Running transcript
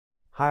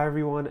Hi,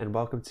 everyone, and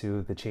welcome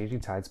to the Changing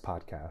Tides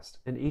podcast.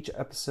 In each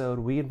episode,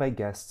 we invite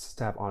guests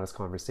to have honest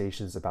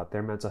conversations about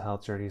their mental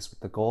health journeys with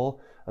the goal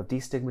of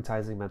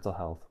destigmatizing mental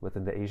health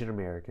within the Asian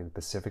American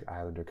Pacific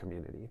Islander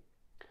community.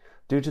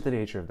 Due to the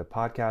nature of the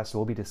podcast,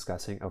 we'll be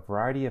discussing a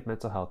variety of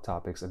mental health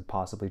topics and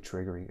possibly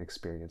triggering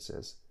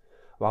experiences.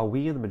 While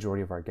we and the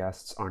majority of our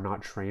guests are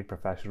not trained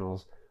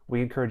professionals,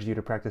 we encourage you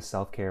to practice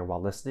self-care while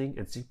listening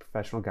and seek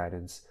professional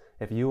guidance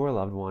if you or a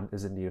loved one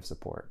is in need of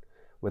support.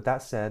 With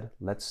that said,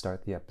 let's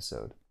start the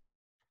episode.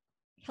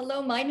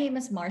 Hello, my name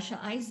is Marsha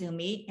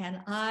Aizumi, and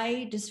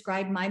I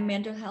describe my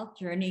mental health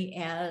journey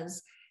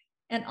as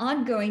an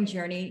ongoing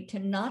journey to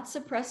not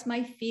suppress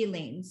my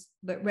feelings,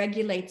 but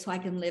regulate so I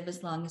can live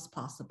as long as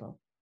possible.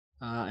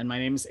 And my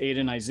name is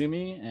Aiden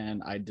Aizumi,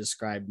 and I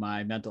describe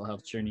my mental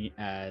health journey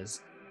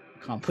as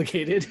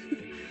complicated.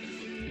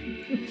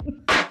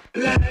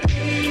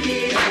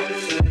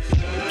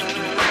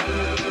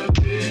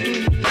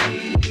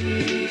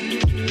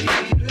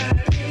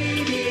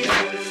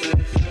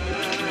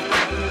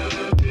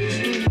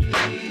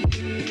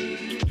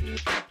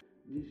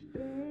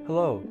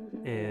 Hello,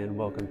 and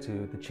welcome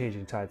to the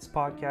Changing Tides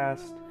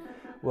podcast.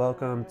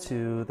 Welcome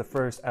to the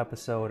first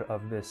episode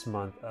of this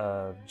month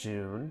of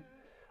June.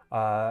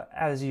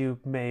 As you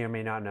may or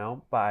may not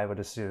know, but I would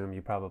assume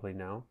you probably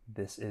know,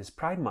 this is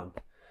Pride Month.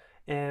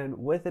 And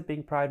with it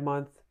being Pride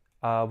Month,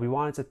 we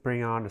wanted to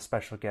bring on a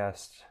special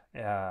guest,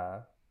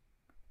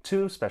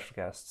 two special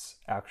guests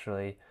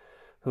actually,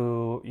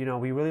 who,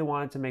 we really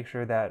wanted to make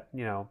sure that,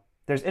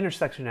 there's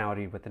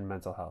intersectionality within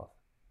mental health.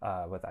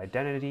 With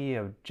identity,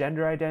 of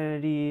gender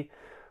identity,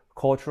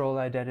 cultural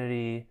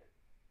identity,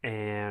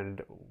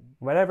 and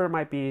whatever it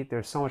might be,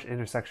 there's so much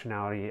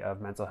intersectionality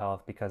of mental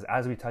health because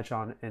as we touch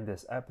on in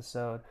this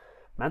episode,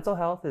 mental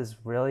health is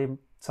really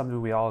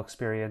something we all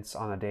experience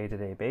on a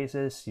day-to-day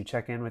basis. You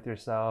check in with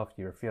yourself,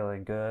 you're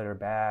feeling good or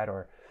bad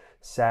or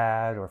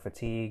sad or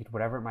fatigued,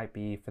 whatever it might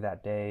be for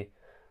that day.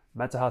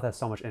 Mental health has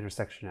so much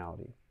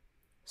intersectionality.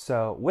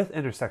 So with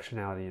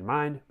intersectionality in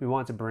mind, we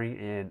want to bring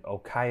in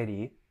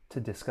Okaidi to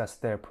discuss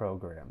their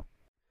program.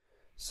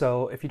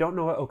 So if you don't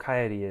know what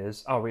Okaidi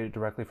is, I'll read it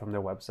directly from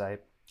their website.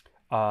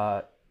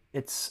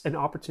 It's an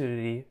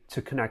opportunity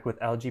to connect with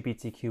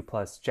LGBTQ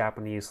plus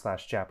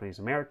Japanese/Japanese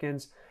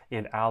Americans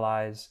and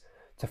allies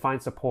to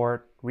find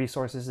support,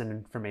 resources, and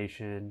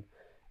information,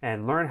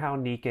 and learn how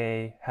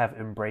Nikkei have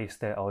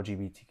embraced their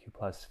LGBTQ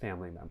plus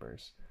family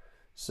members.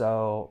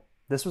 So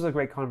this was a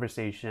great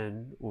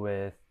conversation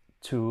with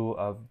two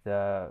of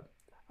the,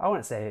 I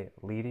wouldn't say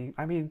leading,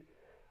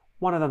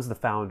 one of them's the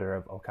founder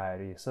of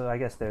Okaidi, so I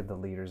guess they're the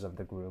leaders of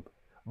the group.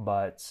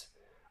 But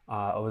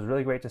it was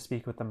really great to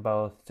speak with them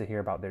both, to hear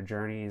about their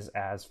journeys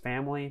as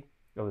family.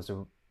 It was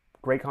a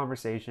great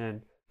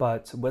conversation.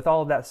 But with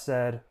all of that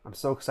said, I'm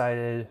so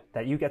excited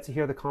that you get to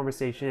hear the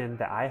conversation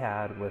that I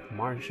had with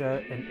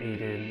Marsha and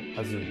Aiden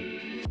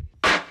Aizumi.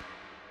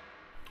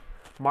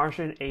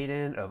 Marsha and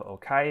Aiden of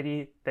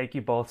Okaidi, thank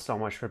you both so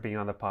much for being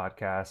on the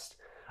podcast.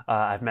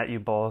 I've met you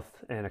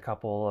both in a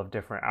couple of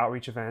different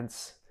outreach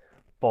events.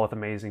 Both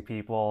amazing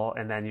people,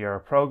 and then your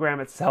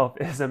program itself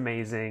is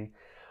amazing.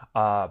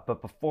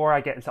 But before I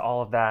get into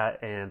all of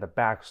that and the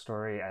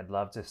backstory, I'd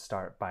love to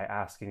start by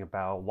asking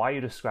about why you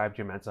described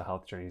your mental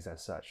health journeys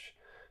as such.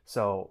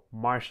 So,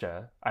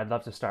 Marsha, I'd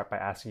love to start by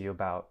asking you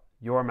about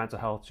your mental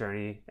health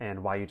journey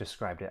and why you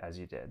described it as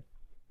you did.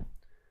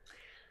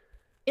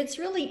 It's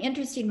really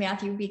interesting,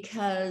 Matthew,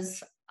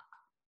 because,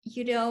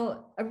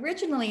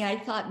 originally I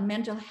thought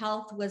mental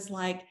health was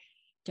like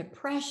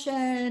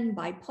depression,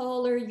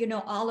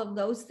 bipolar, all of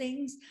those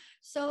things.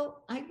 So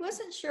I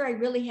wasn't sure I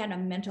really had a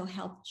mental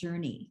health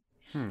journey.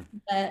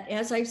 But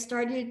as I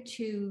started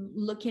to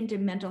look into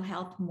mental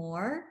health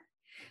more,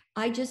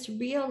 I just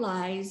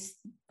realized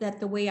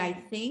that the way I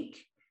think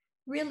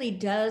really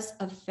does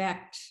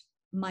affect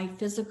my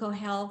physical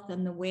health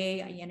and the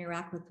way I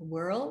interact with the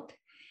world.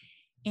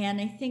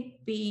 And I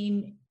think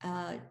being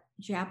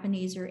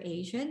Japanese or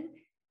Asian,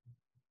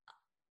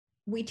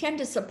 we tend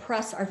to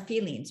suppress our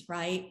feelings,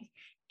 right?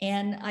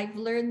 And I've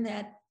learned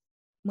that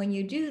when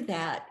you do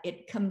that,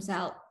 it comes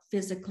out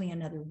physically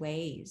in other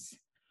ways.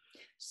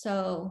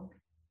 So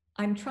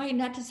I'm trying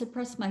not to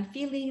suppress my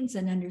feelings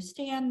and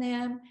understand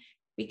them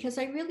because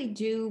I really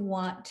do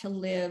want to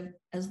live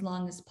as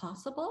long as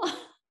possible.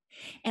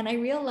 And I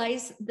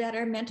realize that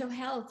our mental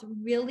health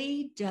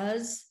really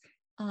does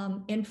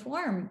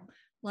inform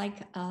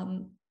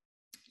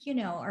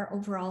our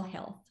overall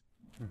health.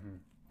 Mm-hmm.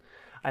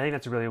 I think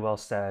that's really well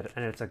said,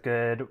 and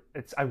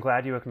I'm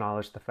glad you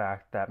acknowledged the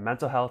fact that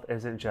mental health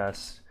isn't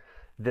just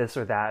this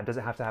or that. It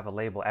doesn't have to have a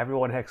label.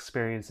 Everyone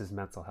experiences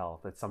mental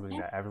health. It's something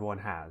that everyone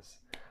has.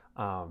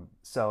 And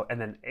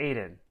then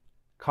Aiden,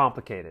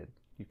 complicated.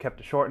 You kept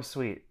it short and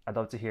sweet. I'd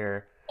love to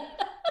hear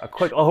a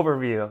quick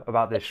overview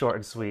about this short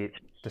and sweet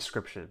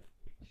description.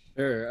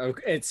 Sure.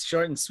 Okay. It's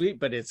short and sweet,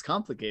 but it's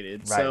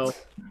complicated. Right. So,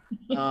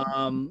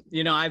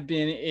 I've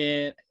been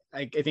in,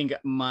 I think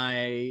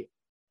my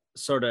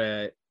sort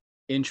of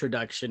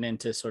introduction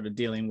into sort of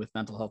dealing with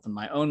mental health and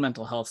my own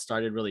mental health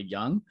started really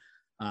young.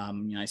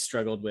 I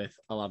struggled with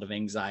a lot of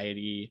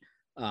anxiety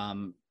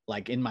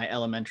like in my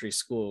elementary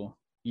school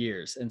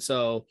years. And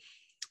so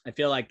I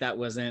feel like it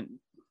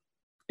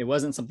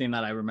wasn't something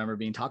that I remember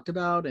being talked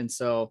about. And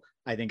so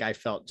I think I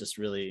felt just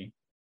really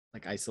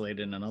like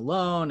isolated and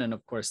alone. And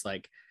of course,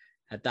 like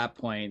at that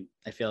point,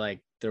 I feel like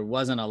there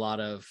wasn't a lot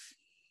of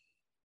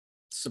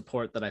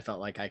support that I felt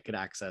like I could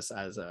access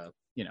as a,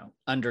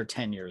 under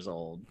 10 years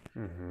old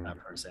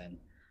person.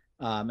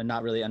 And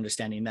not really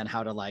understanding then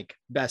how to like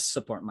best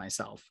support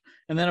myself.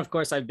 And then of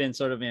course I've been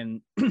sort of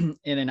in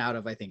and out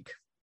of, I think,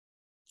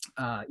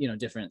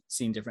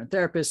 seeing different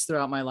therapists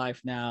throughout my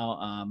life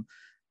now,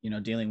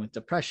 dealing with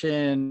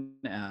depression,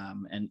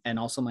 and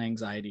also my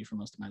anxiety for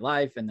most of my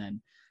life. And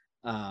then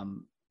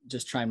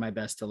just trying my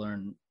best to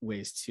learn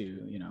ways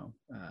to,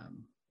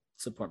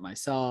 support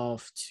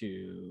myself,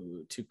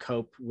 to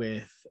cope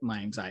with my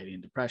anxiety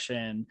and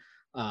depression,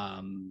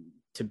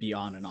 to be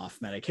on and off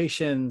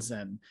medications.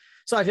 And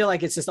so I feel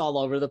like it's just all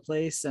over the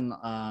place. And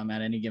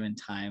at any given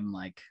time,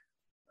 like,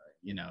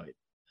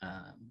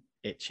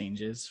 it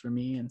changes for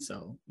me. And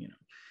so,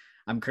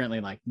 I'm currently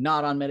like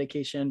not on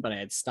medication, but I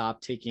had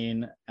stopped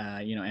taking,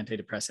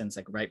 antidepressants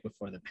like right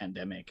before the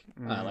pandemic,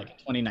 like in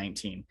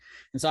 2019.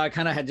 And so I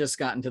kind of had just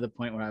gotten to the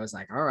point where I was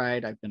like, all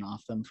right, I've been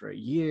off them for a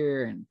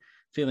year and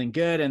feeling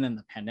good. And then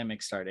the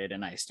pandemic started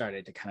and I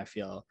started to kind of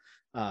feel,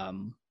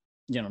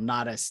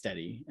 not as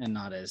steady and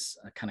not as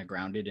kind of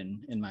grounded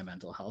in my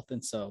mental health.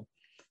 And so,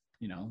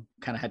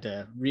 kind of had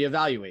to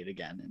reevaluate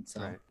again. And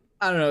so right.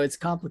 I don't know, it's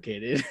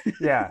complicated.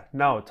 Yeah,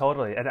 no,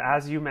 totally. And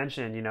as you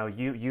mentioned,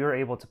 you're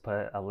able to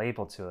put a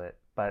label to it,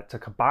 but to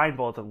combine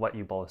both of what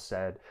you both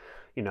said,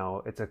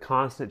 it's a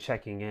constant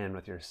checking in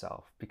with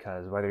yourself,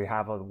 because whether you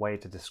have a way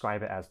to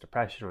describe it as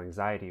depression or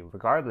anxiety,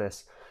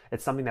 regardless,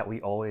 it's something that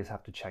we always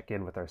have to check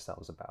in with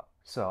ourselves about.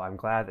 So I'm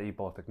glad that you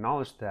both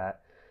acknowledged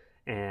that.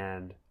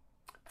 And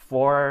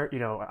for,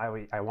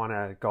 I want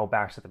to go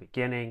back to the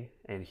beginning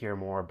and hear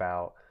more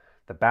about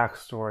the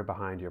backstory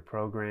behind your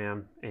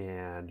program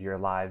and your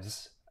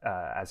lives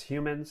as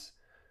humans.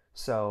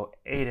 So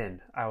Aiden,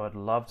 I would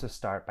love to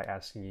start by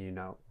asking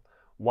you,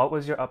 what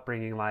was your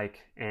upbringing like?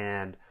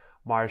 And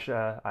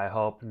Marsha, I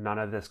hope none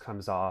of this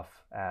comes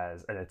off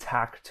as an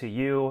attack to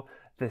you.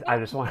 I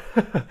just want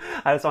to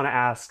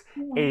ask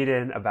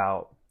Aiden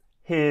about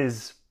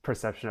his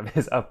perception of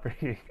his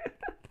upbringing.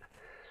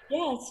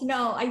 Yes,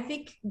 no, I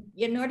think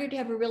in order to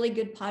have a really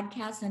good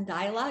podcast and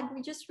dialogue,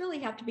 we just really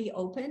have to be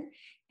open.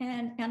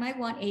 And I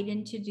want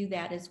Aiden to do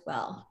that as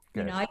well.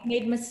 Good. I've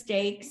made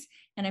mistakes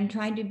and I'm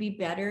trying to be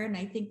better. And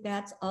I think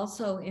that's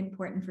also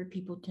important for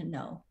people to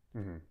know.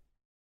 Mm-hmm.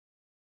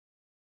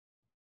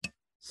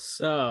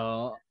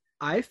 So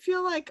I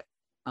feel like,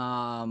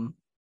 for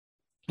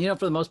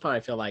the most part,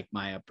 I feel like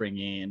my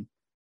upbringing,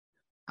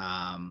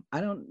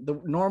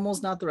 the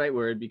normal's not the right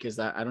word, because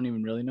I don't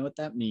even really know what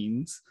that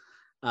means.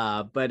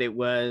 But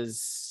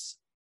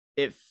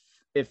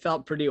it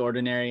felt pretty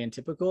ordinary and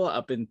typical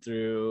up and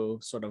through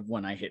sort of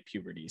when I hit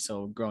puberty.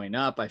 So growing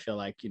up, I feel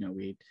like,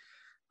 we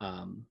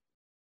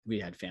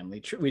did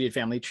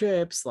family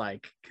trips,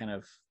 like kind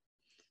of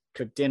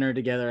cook dinner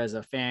together as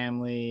a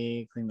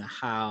family, clean the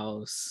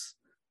house,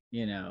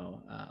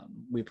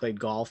 we played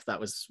golf. That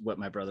was what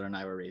my brother and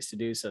I were raised to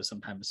do. So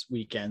sometimes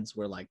weekends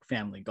were like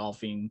family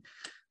golfing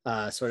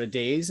sort of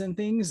days and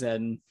things.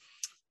 And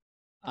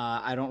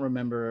I don't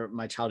remember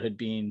my childhood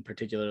being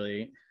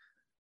particularly,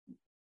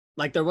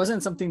 like, there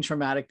wasn't something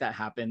traumatic that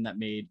happened that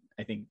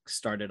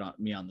started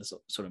me on this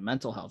sort of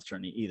mental health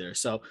journey either.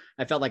 So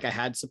I felt like I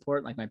had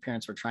support, like my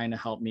parents were trying to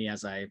help me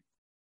as I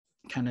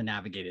kind of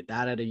navigated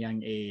that at a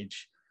young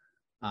age.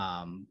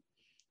 And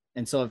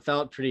so it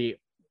felt pretty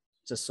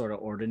just sort of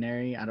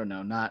ordinary. I don't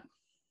know, not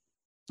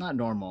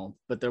normal,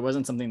 but there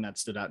wasn't something that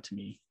stood out to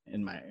me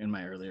in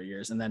my earlier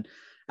years. And then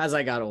as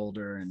I got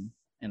older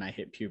and I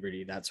hit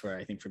puberty, that's where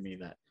I think for me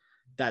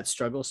that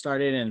struggle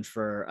started. And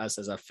for us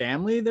as a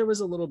family, there was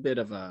a little bit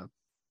of a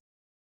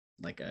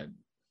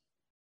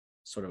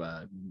sort of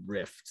a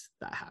rift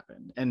that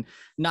happened, and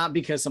not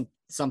because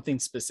something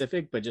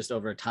specific, but just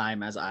over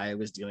time, as I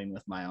was dealing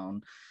with my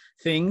own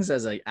things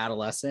as an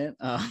adolescent,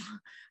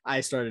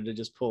 I started to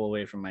just pull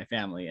away from my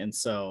family. And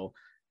so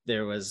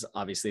there was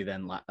obviously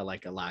then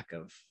like a lack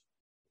of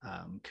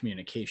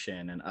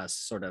communication and us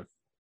sort of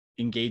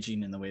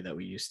engaging in the way that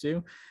we used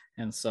to.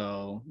 And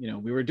so,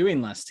 we were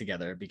doing less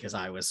together because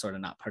I was sort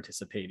of not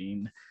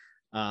participating.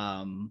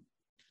 And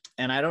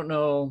I don't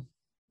know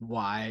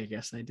why, I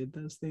guess I did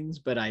those things,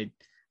 but I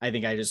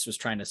think I just was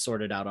trying to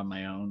sort it out on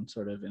my own,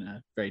 sort of in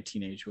a very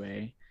teenage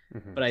way.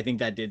 Mm-hmm. But I think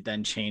that did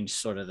then change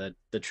sort of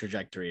the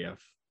trajectory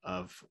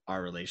of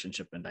our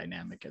relationship and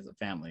dynamic as a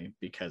family,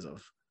 because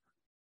of,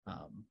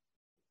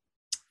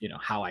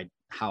 how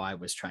I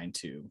was trying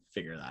to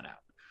figure that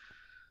out.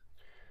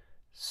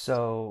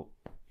 So,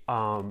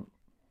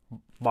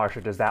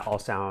 Marsha, does that all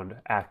sound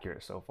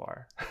accurate so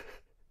far?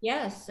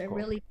 Yes, it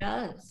really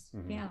does.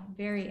 Mm-hmm. Yeah,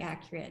 very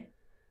accurate.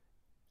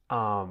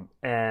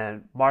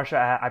 And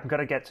Marsha, I'm going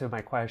to get to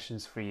my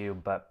questions for you,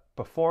 but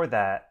before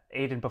that,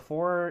 Aiden,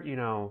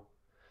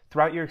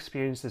 throughout your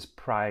experiences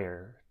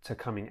prior to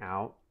coming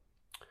out,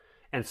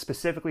 And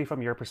specifically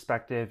from your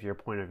perspective, your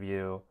point of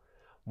view,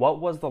 what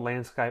was the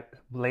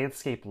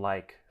landscape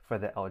like for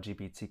the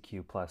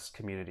LGBTQ plus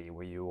community?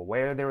 Were you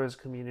aware there was a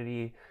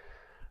community?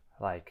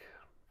 Like,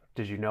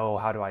 did you know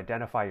how to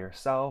identify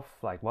yourself?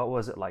 Like, what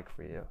was it like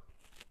for you?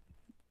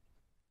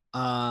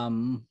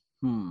 Um,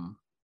 hmm.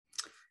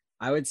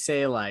 I would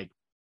say like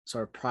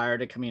sort of prior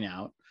to coming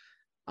out,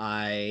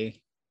 I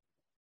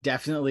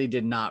definitely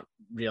did not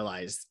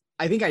realize.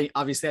 I think I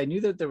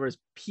knew that there was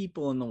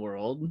people in the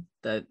world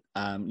that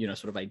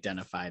sort of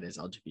identified as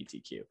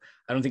LGBTQ.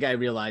 I don't think I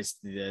realized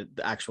the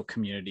actual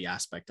community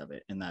aspect of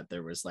it, and that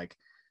there was like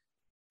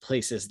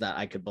places that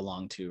I could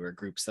belong to, or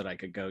groups that I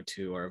could go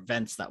to, or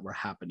events that were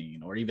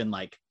happening, or even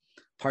like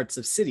parts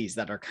of cities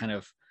that are kind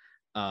of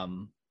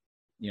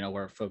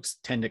where folks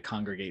tend to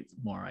congregate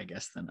more, I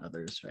guess, than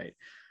others, right?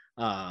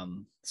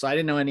 So I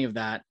didn't know any of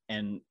that,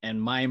 and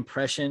my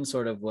impression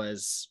sort of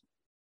was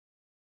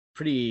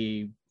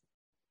pretty,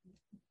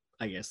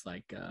 I guess,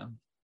 like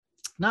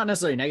not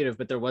necessarily negative,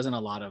 but there wasn't a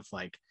lot of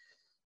like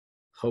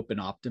hope and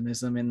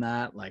optimism in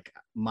that. Like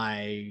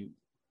my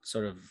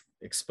sort of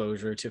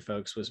exposure to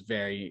folks was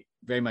very,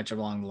 very much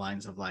along the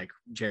lines of like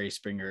Jerry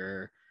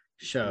Springer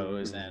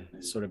shows and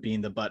sort of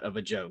being the butt of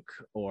a joke,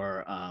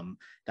 or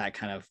that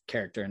kind of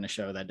character in a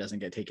show that doesn't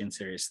get taken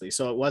seriously.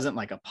 So it wasn't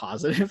like a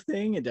positive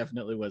thing. It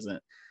definitely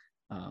wasn't.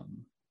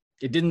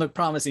 It didn't look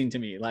promising to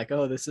me. Like,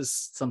 oh, this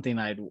is something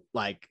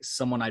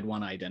someone I'd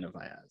want to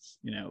identify as.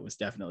 It was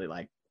definitely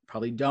like,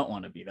 probably don't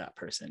want to be that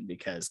person,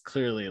 because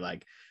clearly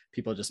like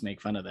people just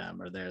make fun of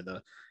them, or they're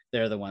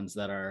the ones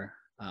that are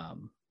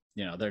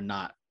they're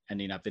not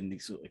ending up in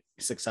these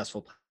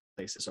successful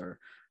places, or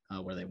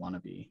where they want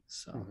to be.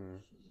 So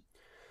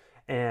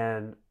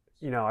And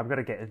we're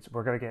gonna get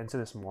into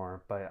this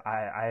more, but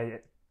I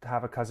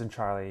have a cousin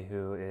Charlie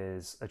who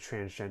is a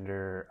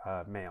transgender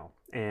male,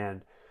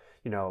 and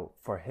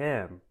for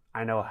him,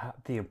 I know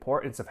the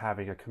importance of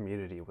having a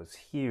community was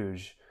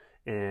huge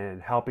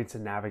in helping to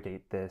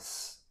navigate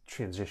this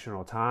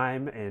transitional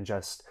time, and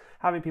just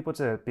having people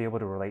to be able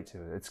to relate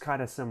to it. It's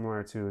kind of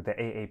similar to the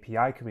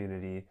AAPI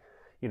community,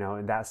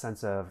 in that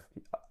sense of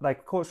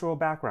like cultural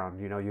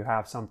background. You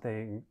have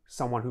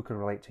someone who can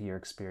relate to your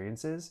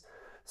experiences.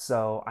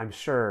 So I'm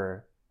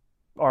sure,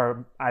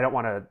 or I don't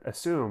want to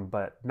assume,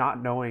 but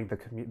not knowing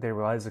there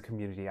was a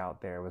community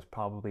out there was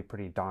probably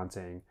pretty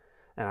daunting.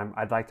 And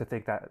I'd like to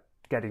think that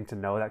getting to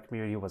know that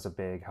community was a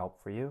big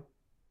help for you.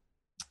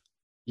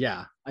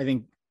 Yeah, I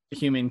think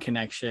human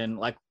connection,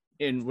 like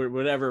in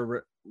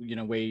whatever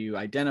way you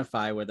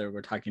identify, whether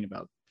we're talking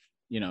about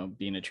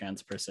being a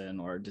trans person,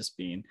 or just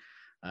being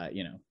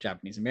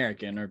Japanese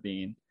American, or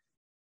being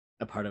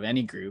a part of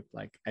any group,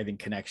 like I think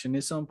connection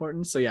is so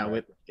important. So yeah,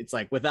 Right. it's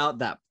like without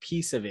that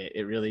piece of it,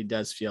 it really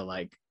does feel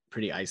like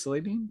pretty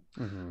isolating.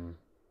 And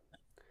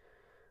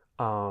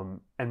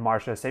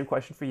Marsha, same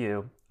question for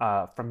you.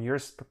 From your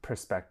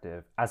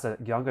perspective, as a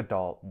young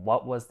adult,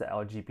 what was the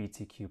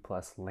LGBTQ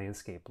plus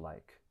landscape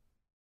like?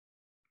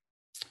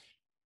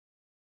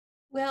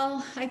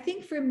 Well, I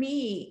think for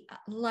me,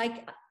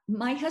 like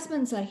my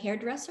husband's a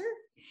hairdresser.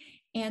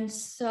 And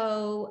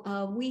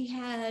so we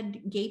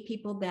had gay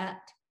people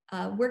that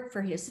worked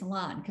for his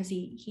salon, because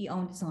he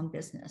owned his own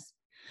business.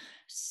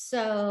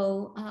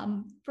 So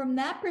from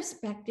that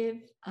perspective,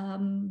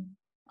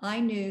 I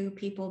knew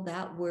people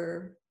that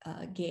were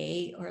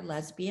gay or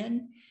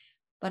lesbian,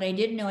 but I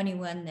didn't know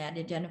anyone that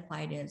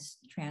identified as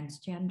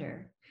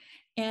transgender.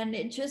 And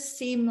it just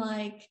seemed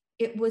like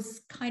it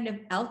was kind of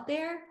out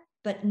there,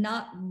 but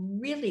not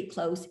really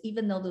close,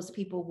 even though those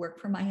people work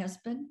for my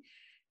husband.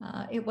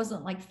 It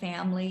wasn't like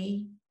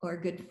family or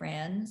good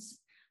friends.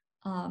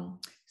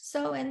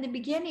 So in the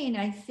beginning,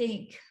 I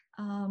think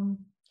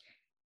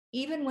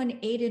even when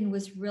Aiden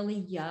was really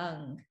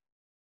young,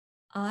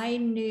 I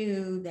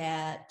knew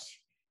that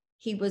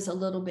he was a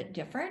little bit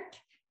different.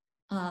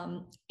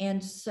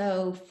 And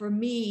so for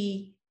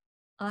me,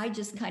 I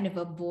just kind of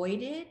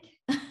avoided,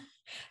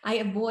 I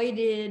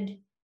avoided,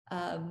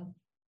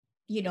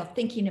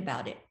 thinking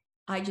about it.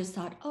 I just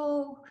thought,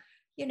 oh,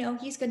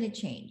 he's going to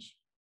change.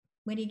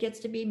 When he gets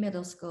to be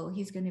middle school,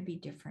 he's going to be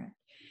different.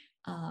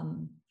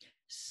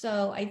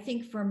 So I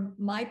think from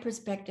my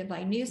perspective,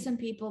 I knew some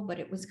people, but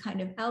it was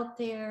kind of out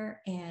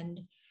there. And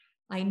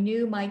I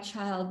knew my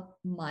child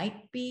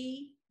might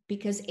be,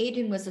 because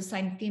Aiden was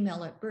assigned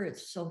female at birth,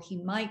 so he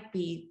might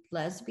be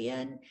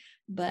lesbian,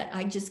 but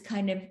I just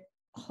kind of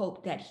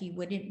hoped that he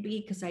wouldn't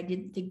be, because I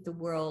didn't think the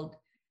world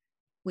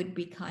would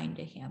be kind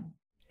to him.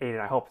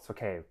 Aiden, I hope it's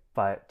okay,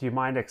 but do you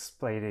mind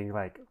explaining,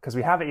 like, because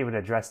we haven't even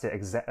addressed it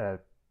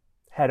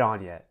head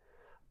on yet,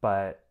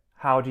 but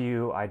how do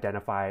you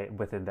identify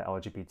within the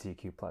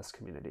LGBTQ plus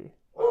community?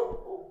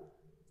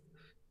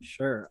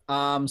 Sure.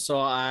 So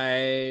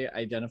I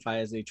identify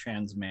as a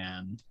trans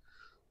man.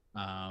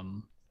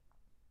 Um,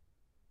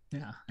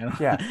 yeah, I don't,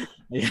 Yeah.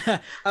 yeah.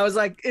 I was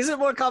like, is it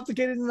more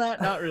complicated than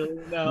that? Not really.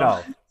 No.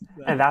 No.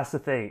 And that's the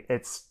thing.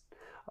 It's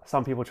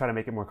some people try to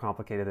make it more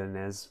complicated than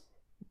it is,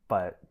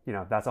 but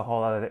that's a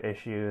whole other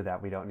issue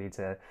that we don't need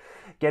to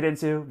get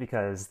into,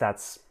 because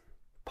that's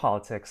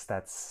politics.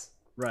 That's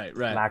Right,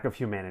 right. lack of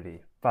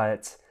humanity.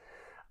 But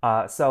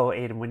so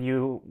Aiden, when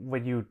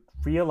you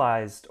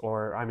realized,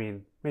 or I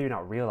mean, maybe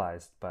not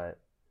realized, but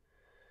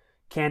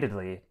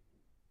candidly,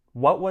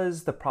 what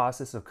was the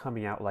process of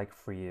coming out like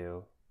for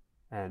you,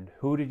 and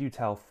who did you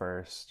tell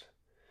first,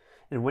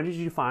 and when did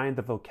you find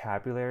the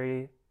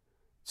vocabulary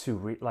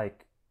to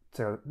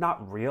to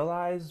not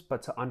realize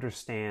but to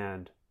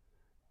understand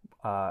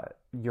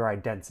your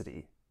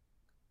identity?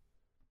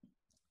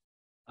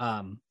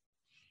 Um,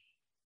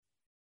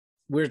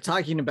 we're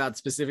talking about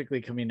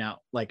specifically coming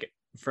out like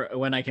for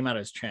when I came out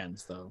as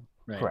trans, though,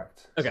 right?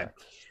 Correct. Okay, Correct.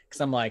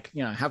 because I'm like,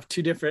 I have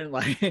two different two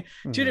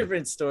Mm-hmm.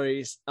 different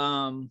stories.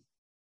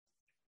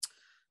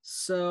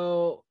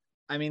 So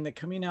I mean, the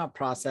coming out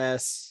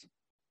process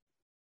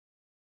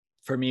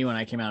for me when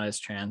I came out as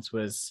trans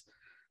was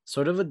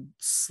sort of a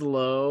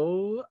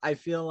slow, I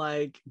feel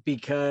like,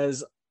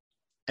 because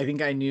I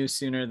think I knew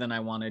sooner than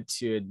I wanted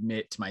to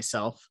admit to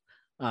myself,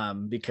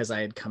 because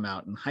I had come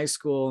out in high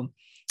school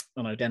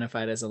and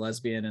identified as a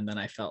lesbian. And then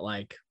I felt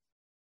like,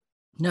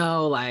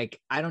 no, like,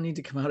 I don't need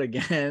to come out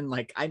again.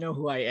 Like, I know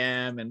who I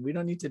am and we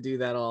don't need to do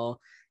that all.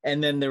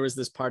 And then there was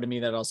this part of me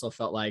that also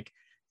felt like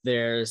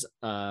there's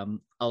a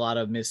lot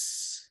of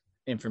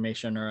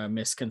misinformation or a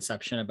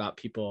misconception about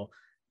people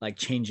like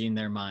changing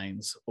their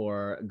minds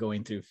or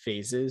going through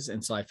phases.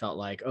 And so I felt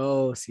like,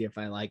 oh, see, if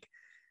I like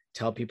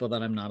tell people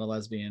that I'm not a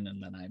lesbian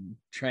and then I'm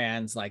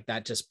trans, like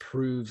that just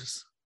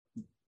proves,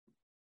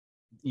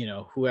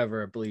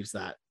 whoever believes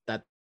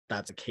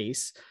that's a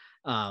case,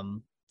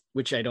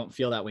 which I don't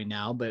feel that way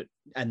now, but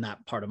and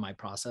that part of my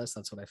process,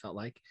 that's what I felt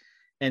like.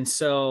 And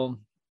so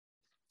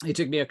it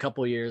took me a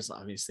couple years,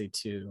 obviously,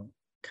 to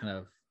kind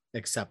of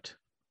accept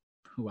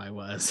who I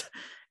was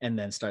and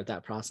then start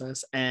that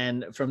process.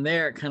 And from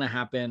there, it kind of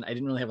happened. I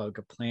didn't really have a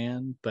good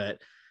plan,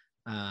 but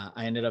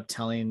I ended up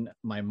telling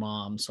my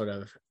mom sort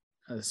of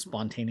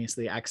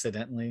spontaneously,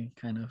 accidentally,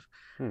 kind of.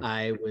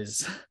 Hmm.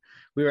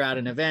 We were at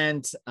an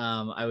event.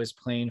 I was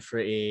playing for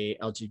a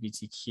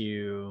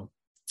LGBTQ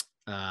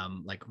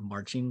like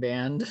marching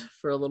band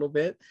for a little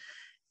bit.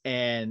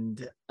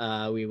 And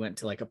we went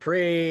to like a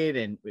parade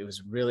and it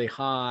was really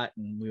hot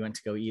and we went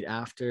to go eat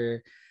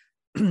after.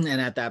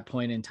 And at that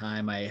point in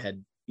time, I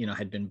had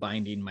been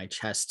binding my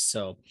chest.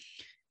 So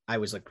I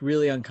was like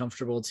really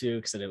uncomfortable too,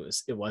 because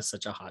it was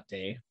such a hot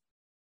day.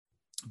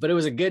 But it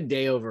was a good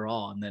day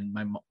overall. And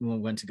then we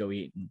went to go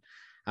eat and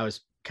I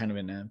was kind of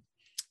in a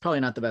probably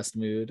not the best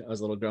mood. I was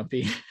a little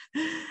grumpy.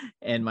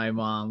 And my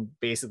mom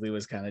basically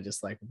was kind of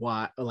just like,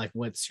 why, like,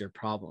 what's your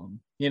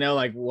problem?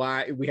 Like,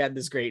 why, we had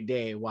this great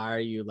day. Why are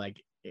you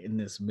like in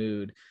this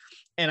mood?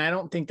 And I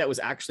don't think that was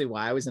actually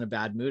why I was in a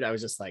bad mood. I was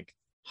just like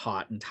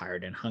hot and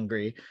tired and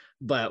hungry.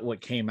 But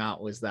what came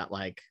out was that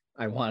like,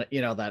 I want,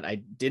 that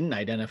I didn't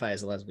identify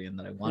as a lesbian,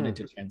 that I wanted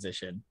to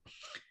transition.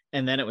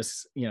 And then it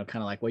was, kind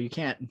of like, well, you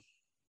can't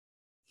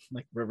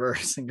like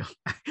reverse and go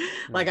back.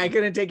 Like I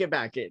couldn't take it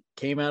back. It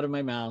came out of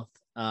my mouth.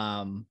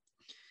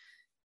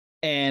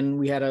 And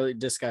we had a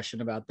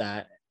discussion about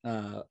that,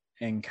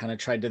 and kind of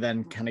tried to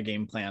then kind of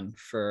game plan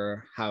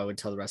for how I would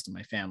tell the rest of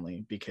my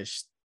family,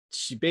 because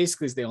she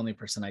basically is the only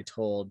person I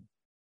told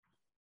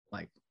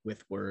like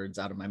with words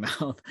out of my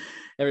mouth.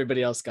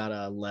 Everybody else got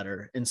a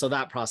letter. And so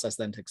that process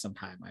then took some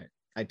time.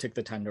 I took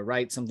the time to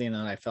write something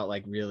that I felt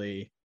like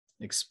really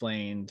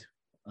explained,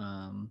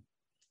 who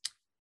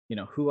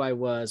I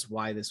was,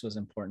 why this was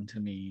important to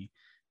me,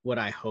 what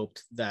I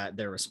hoped that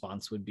their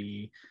response would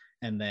be.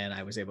 And then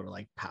I was able to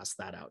like pass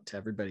that out to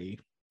everybody,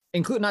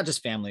 include not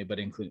just family, but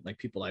include like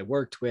people I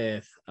worked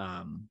with,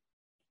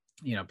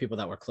 people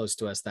that were close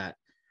to us that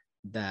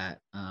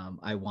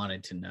I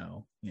wanted to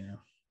know.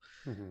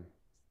 Mm-hmm.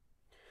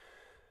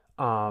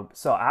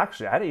 So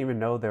actually, I didn't even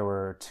know there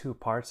were two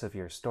parts of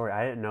your story.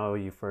 I didn't know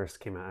you first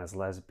came out as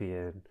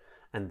lesbian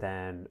and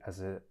then as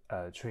a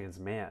trans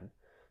man.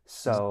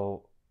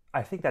 So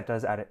I think that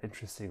does add an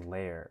interesting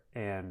layer.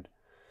 And,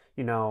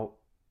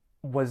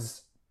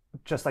 was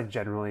just like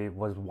generally,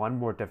 was one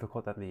more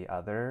difficult than the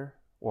other,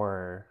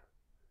 or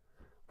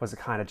was it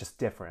kind of just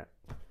different?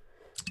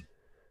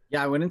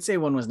 Yeah, I wouldn't say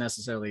one was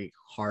necessarily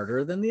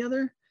harder than the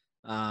other.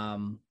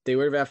 They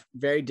were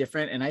very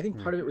different. And I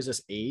think part of it was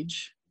just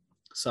age.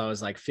 So I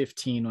was like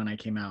 15 when I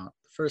came out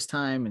the first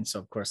time. And so,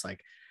 of course,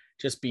 like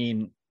just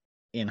being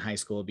in high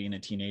school, being a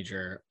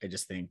teenager, I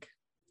just think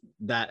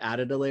that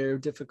added a layer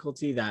of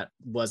difficulty that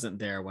wasn't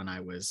there when I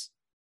was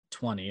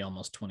 20,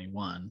 almost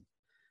 21,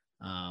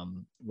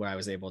 where I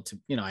was able to,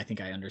 I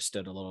think I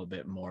understood a little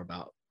bit more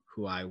about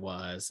who I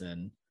was.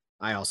 And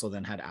I also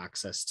then had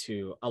access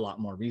to a lot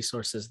more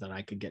resources that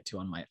I could get to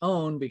on my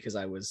own because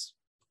I was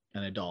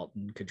an adult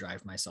and could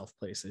drive myself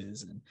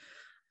places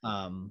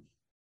and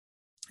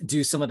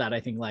do some of that, I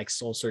think, like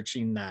soul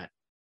searching that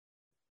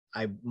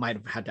I might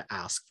have had to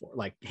ask for,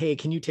 like, hey,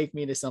 can you take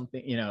me to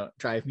something,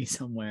 drive me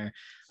somewhere?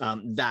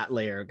 That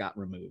layer got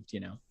removed,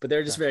 but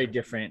they're just very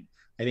different,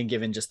 I think,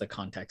 given just the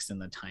context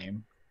and the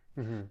time.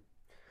 Mm-hmm.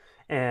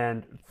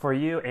 And for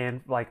you,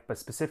 and like, but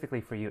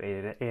specifically for you,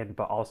 Aiden, and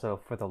but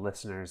also for the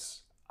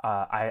listeners,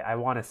 I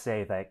want to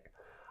say that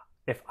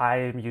if I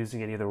am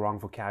using any of the wrong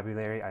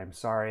vocabulary, I'm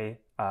sorry,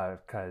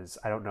 because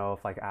I don't know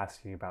if like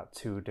asking about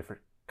two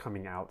different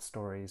coming out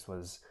stories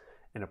was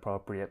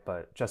inappropriate.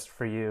 But just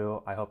for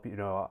you, I hope you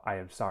know I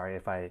am sorry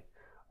if I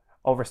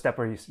overstep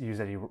or use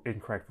any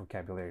incorrect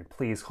vocabulary.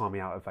 Please call me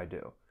out if I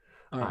do.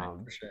 All right,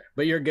 Um, for sure.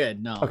 But you're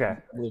good. No, okay,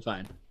 totally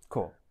fine.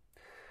 cool.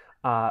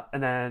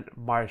 And then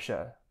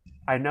Marsha,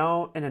 I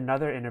know in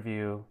another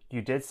interview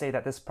you did say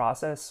that this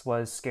process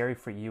was scary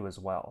for you as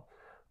well.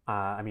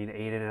 I mean,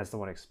 Aiden as the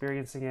one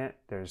experiencing it,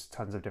 there's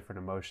tons of different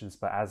emotions,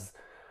 but as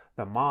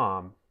the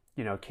mom,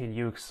 you know, can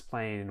you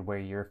explain where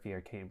your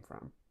fear came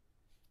from?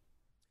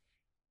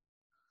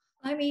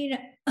 I mean,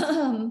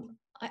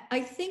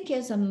 I think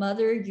as a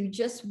mother, you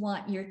just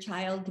want your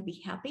child to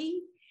be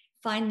happy,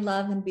 find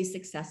love, and be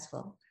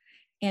successful.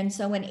 And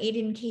so when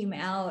Aiden came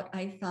out,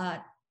 I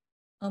thought,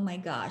 oh my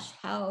gosh,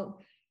 how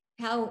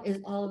is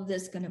all of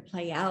this going to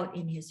play out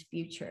in his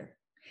future?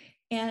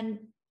 And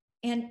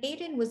and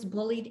Aiden was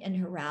bullied and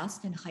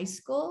harassed in high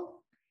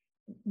school.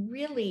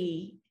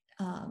 Really,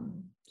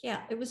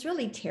 yeah, it was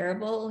really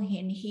terrible.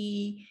 And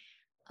he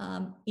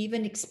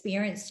even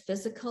experienced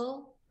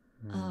physical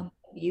Hmm.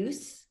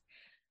 abuse.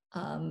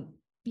 Um,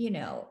 you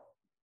know,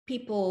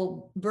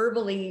 people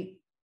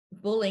verbally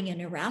bullying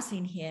and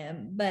harassing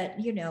him, but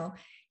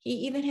he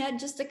even had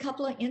just a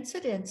couple of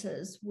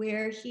incidences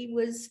where he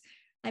was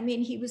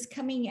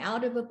coming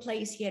out of a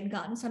place, he had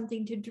gotten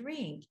something to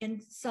drink,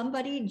 and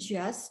somebody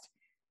just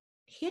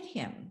hit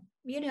him,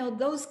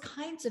 those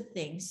kinds of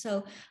things.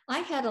 So I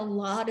had a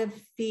lot of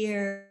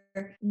fear,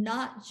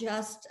 not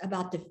just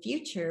about the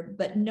future,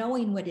 but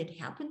knowing what had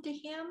happened to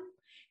him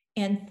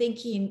and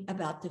thinking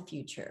about the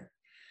future.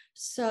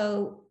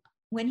 So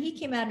when he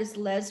came out as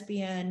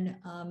lesbian,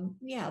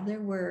 yeah, there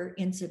were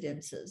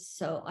incidences.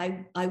 So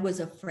I was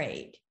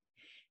afraid.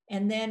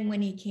 And then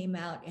when he came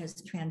out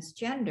as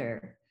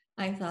transgender,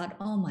 I thought,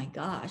 oh my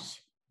gosh,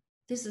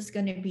 this is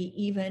going to be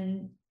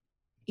even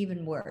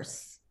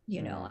worse.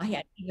 Hmm. I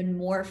had even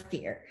more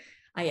fear.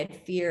 I had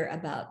fear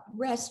about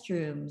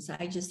restrooms.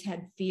 I just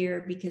had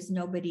fear because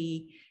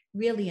nobody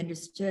really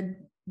understood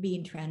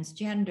being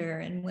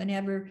transgender. And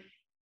whenever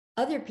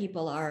other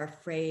people are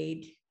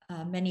afraid,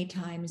 many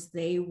times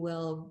they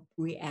will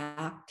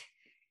react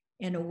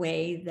in a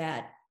way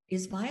that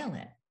is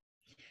violent.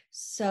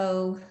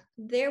 So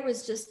there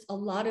was just a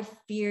lot of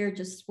fear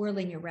just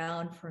swirling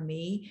around for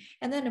me.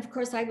 And then, of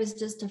course, I was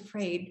just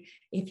afraid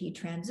if he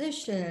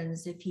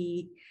transitions, if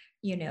he,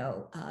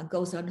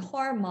 goes on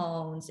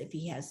hormones, if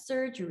he has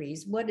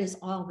surgeries, what does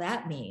all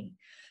that mean?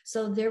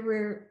 So there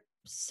were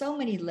so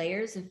many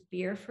layers of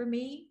fear for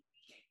me.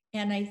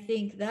 And I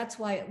think that's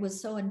why it was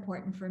so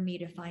important for me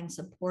to find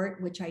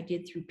support, which I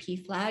did through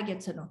PFLAG.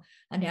 It's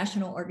a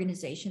national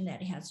organization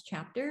that has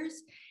chapters,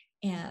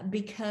 and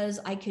because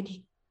I could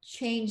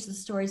change the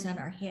stories on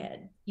our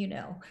head.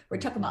 We're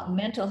talking Hmm. about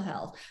mental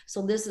health.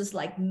 So this is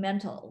like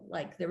mental,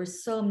 like there were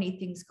so many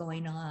things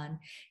going on.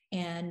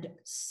 And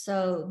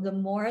so the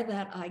more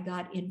that I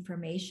got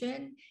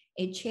information,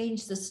 it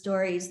changed the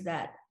stories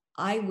that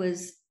I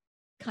was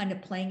kind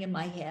of playing in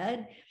my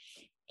head.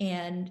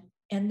 And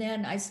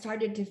then I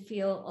started to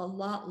feel a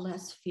lot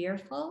less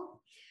fearful.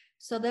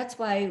 So that's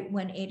why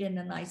when Aiden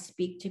and I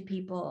speak to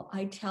people,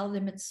 I tell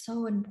them it's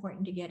so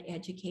important to get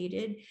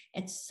educated.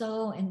 It's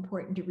so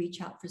important to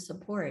reach out for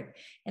support.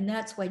 And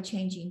that's why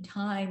Changing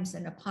Times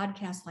and a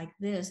podcast like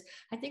this,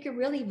 I think are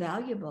really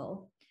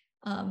valuable.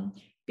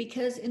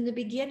 Because in the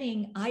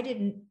beginning, I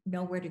didn't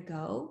know where to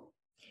go.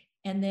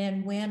 And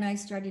then when I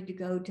started to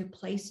go to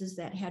places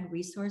that had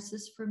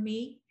resources for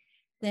me,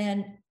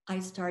 then I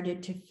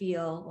started to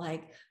feel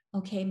like,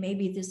 okay,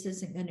 maybe this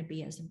isn't going to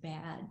be as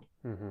bad.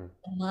 Hmm.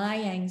 My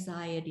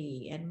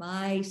anxiety and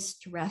my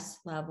stress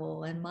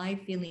level and my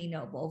feeling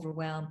of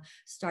overwhelm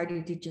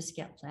started to just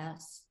get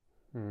less.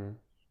 Hmm.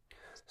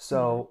 So,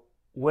 So,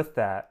 with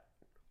that,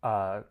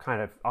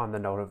 kind of on the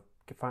note of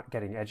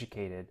getting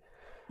educated,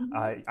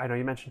 mhm. I know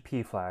you mentioned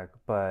PFLAG,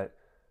 but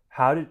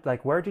how did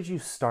like where did you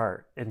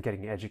start in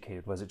getting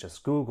educated? Was it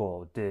just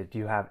Google? Did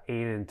you have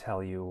Aiden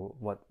tell you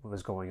what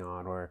was going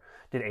on, or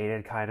did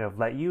Aiden kind of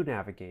let you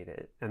navigate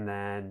it? And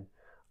then,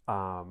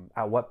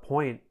 at what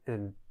point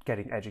in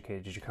getting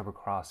educated did you come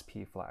across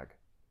PFLAG?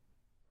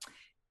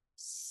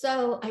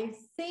 So I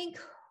think,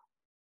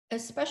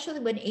 especially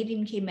when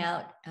Aiden came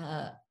out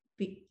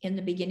in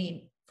the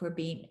beginning for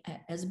being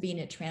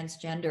a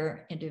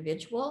transgender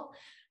individual,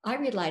 I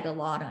relied a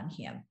lot on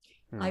him.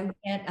 Hmm.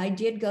 I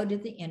did go to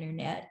the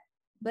internet,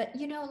 but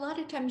a lot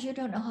of times you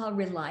don't know how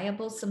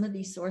reliable some of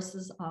these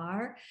sources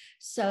are.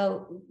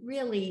 So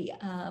really,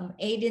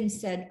 Aiden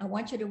said, "I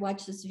want you to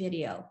watch this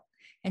video,"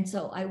 and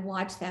so I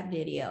watched that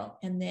video,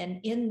 and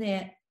then in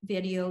that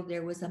video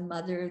there was a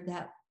mother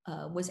that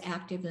was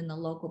active in the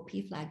local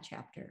PFLAG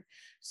chapter.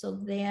 So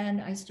then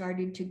I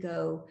started to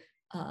go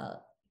uh,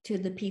 to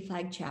the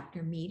PFLAG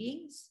chapter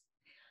meetings.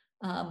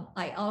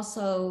 I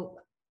also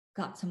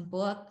got some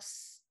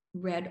books,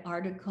 read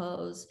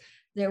articles.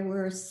 There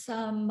were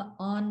some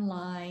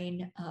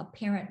online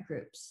parent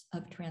groups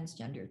of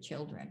transgender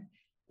children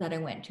that I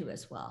went to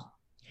as well.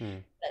 Hmm.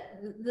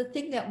 But the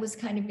thing that was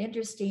kind of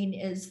interesting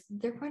is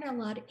there weren't a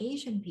lot of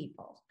Asian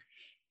people.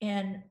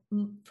 And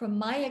from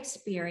my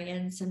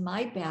experience and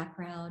my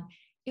background,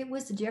 it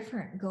was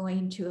different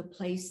going to a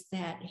place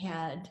that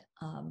had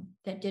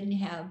that didn't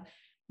have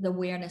the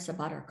awareness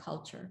about our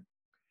culture,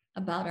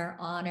 about our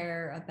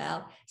honor,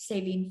 about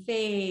saving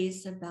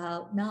face,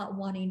 about not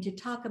wanting to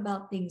talk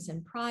about things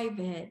in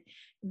private,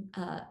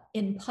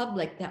 in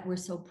public that were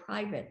so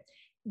private,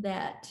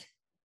 that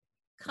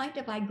kind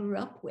of I grew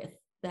up with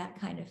that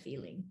kind of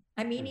feeling.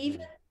 I mean,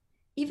 Mm-hmm.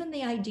 even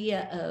the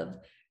idea of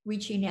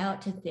reaching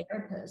out to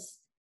therapists,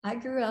 I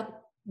grew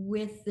up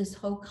with this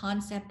whole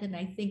concept, and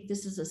I think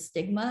this is a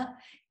stigma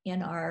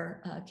in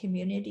our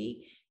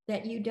community,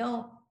 that you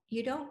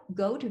don't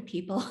go to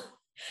people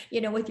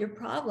with your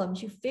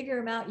problems. You figure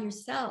them out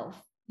yourself,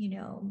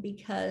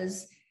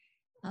 because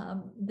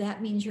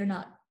that means you're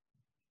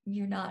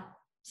not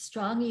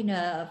strong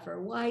enough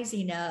or wise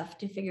enough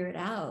to figure it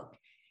out.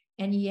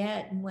 And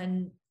yet,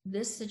 when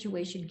this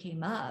situation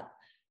came up,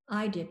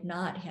 I did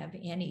not have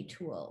any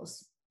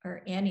tools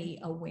or any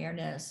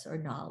awareness or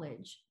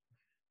knowledge.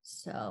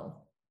 So,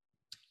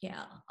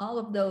 yeah, all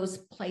of those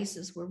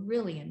places were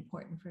really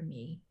important for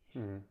me,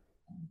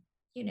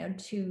 Mm-hmm.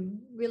 to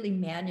really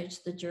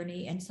manage the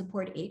journey and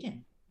support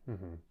Aiden.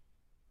 Mm-hmm.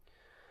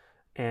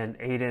 And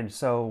Aiden,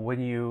 so when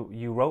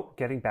you wrote,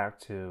 getting back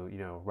to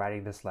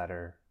writing this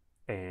letter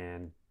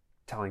and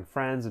telling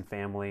friends and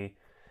family,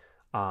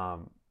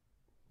 um,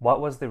 what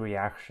was the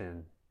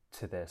reaction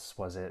to this?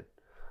 Was it?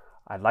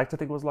 I'd like to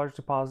think it was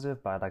largely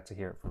positive, but I'd like to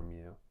hear it from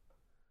you.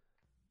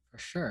 For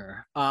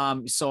sure.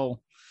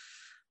 So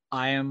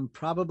I am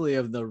probably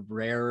of the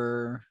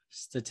rarer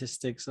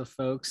statistics of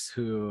folks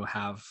who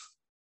have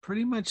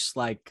pretty much,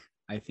 like,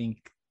 I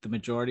think the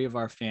majority of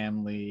our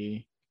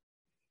family,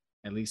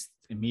 at least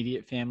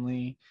immediate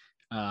family,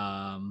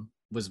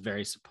 was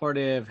very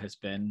supportive, has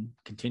been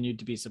continued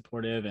to be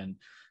supportive, and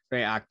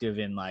very active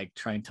in like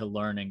trying to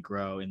learn and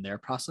grow in their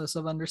process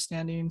of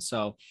understanding.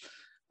 So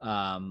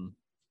I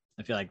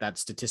feel like that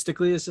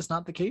statistically is just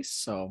not the case.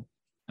 So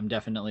I'm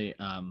definitely,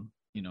 I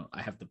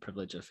have the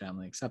privilege of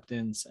family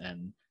acceptance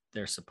and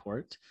their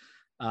support.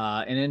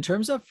 And in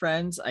terms of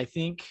friends, I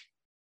think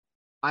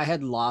I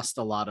had lost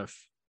a lot of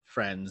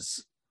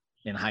friends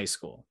in high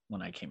school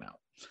when I came out.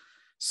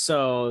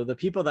 So the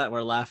people that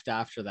were left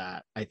after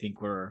that, I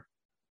think were,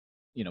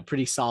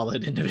 pretty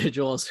solid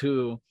individuals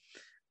who,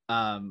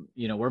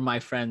 were my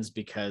friends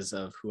because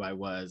of who I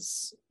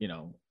was,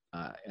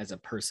 as a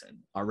person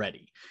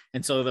already.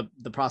 And so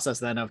the process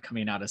then of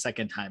coming out a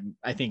second time,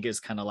 I think,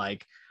 is kind of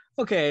like,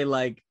 okay,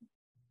 like,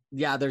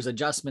 yeah, there's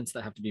adjustments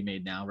that have to be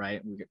made now,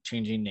 right? We're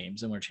changing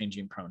names and we're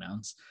changing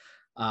pronouns.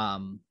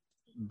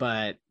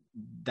 But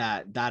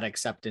that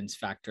acceptance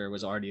factor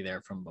was already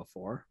there from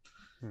before.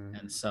 Mm-hmm.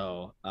 And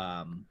so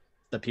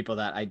the people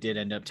that I did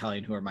end up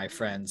telling who are my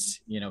friends,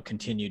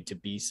 continued to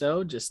be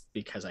so, just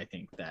because I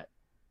think that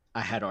I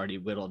had already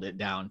whittled it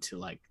down to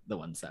like the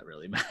ones that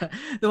really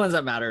the ones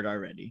that mattered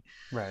already.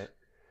 Right.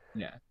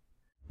 Yeah.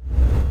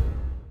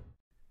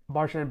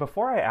 Marsha, and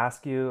before I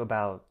ask you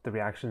about the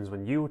reactions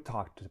when you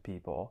talk to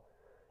people,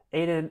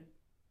 Aiden,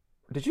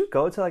 did you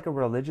go to like a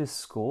religious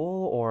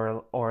school,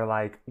 or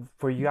like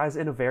were you guys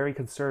in a very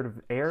conservative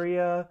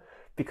area?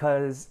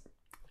 Because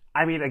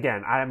I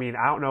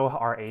don't know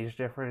our age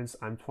difference.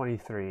 I'm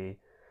 23.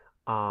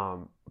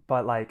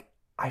 But like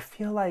I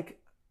feel like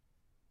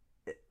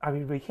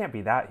we can't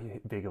be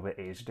that big of an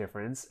age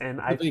difference, and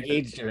It's a big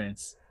age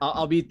difference.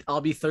 I'll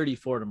be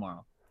 34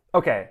 tomorrow.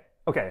 okay,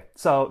 okay,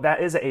 so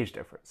that is an age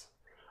difference.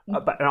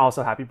 But and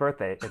also happy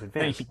birthday in Thank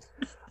advance. you.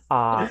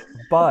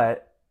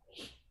 But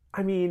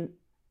I mean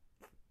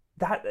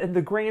that in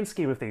the grand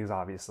scheme of things,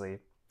 obviously,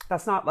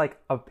 that's not like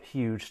a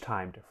huge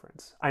time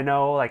difference. I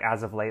know, like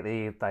as of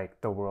lately, like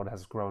the world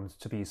has grown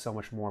to be so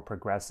much more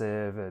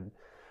progressive, and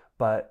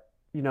but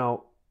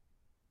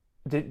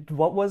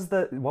what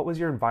was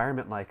your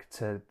environment like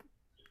to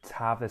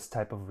have this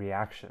type of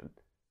reaction?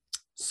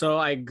 So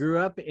I grew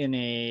up in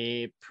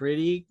a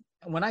pretty,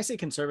 when I say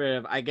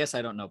conservative, I guess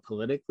I don't know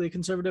politically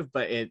conservative,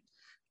 but it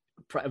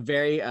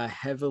very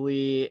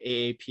heavily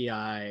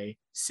AAPI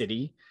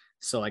city.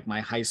 So like my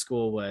high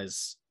school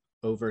was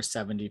over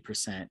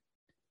 70%,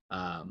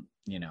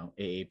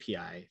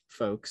 AAPI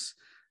folks.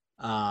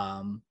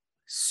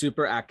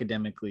 Super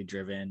academically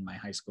driven. My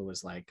high school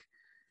was like,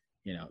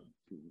 you know,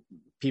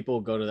 people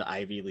go to the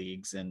Ivy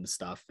Leagues and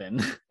stuff,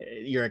 and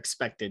you're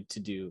expected to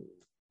do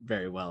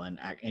very well in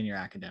your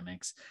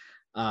academics.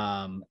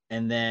 And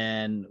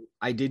then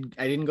I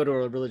didn't go to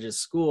a religious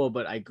school,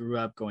 but I grew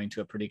up going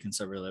to a pretty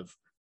conservative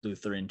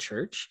Lutheran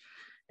church.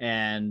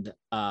 And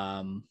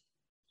a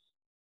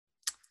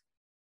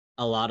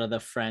lot of the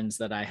friends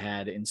that I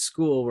had in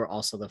school were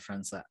also the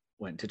friends that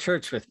went to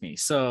church with me.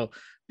 So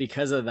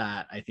because of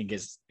that, I think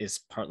is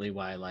partly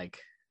why like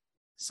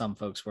some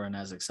folks weren't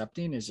as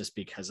accepting, is just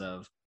because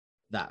of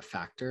that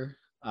factor.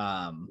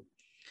 And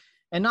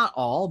not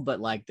all,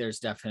 but like there was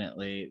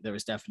definitely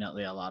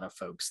a lot of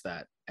folks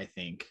that I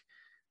think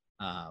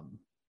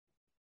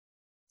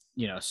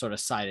sort of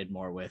sided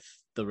more with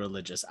the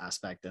religious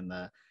aspect and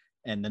the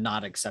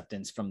not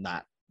acceptance from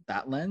that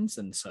lens.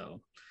 And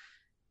so,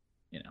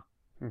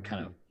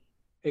 kind of,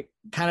 it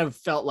kind of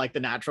felt like the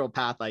natural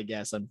path, I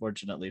guess,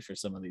 unfortunately for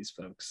some of these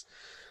folks.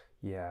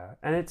 Yeah,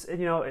 and it's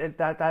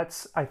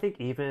that's I think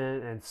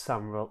even in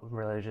some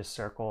religious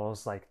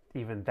circles, like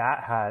even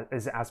that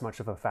is as much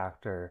of a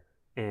factor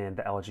in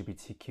the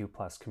LGBTQ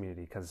plus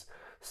community, because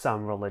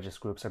some religious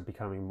groups are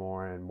becoming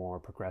more and more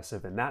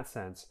progressive in that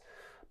sense.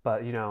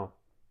 But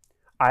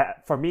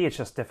for me it's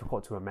just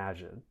difficult to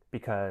imagine,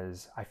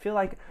 because I feel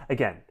like,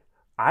 again,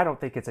 I don't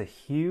think it's a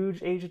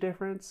huge age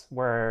difference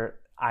where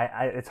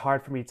it's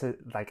hard for me to,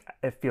 like,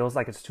 it feels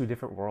like it's two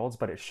different worlds,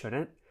 but it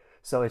shouldn't.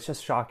 So it's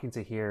just shocking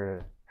to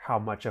hear how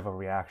much of a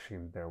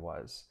reaction there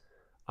was.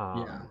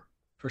 Yeah,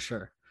 for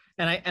sure.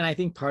 And I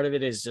think part of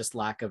it is just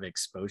lack of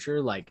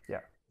exposure. Like, yeah,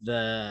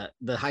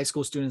 the high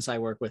school students I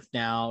work with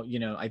now,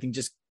 I think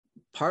just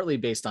partly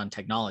based on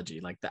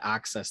technology, like the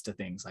access to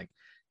things, like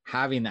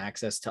having the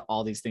access to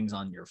all these things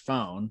on your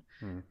phone,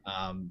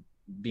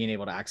 being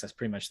able to access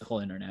pretty much the whole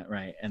internet,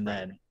 right? And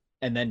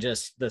then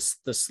just the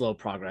slow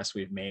progress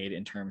we've made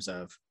in terms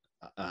of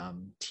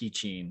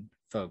teaching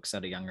folks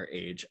at a younger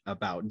age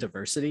about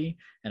diversity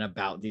and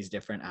about these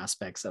different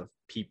aspects of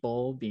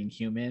people being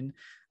human.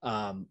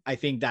 I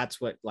think that's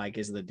what, like,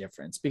 is the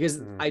difference,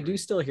 because I do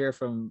still hear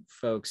from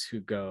folks who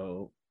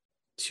go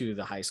to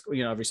the high school,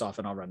 every so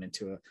often I'll run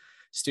into a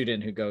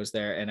student who goes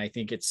there, and I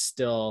think it's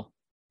still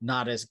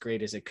not as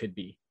great as it could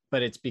be,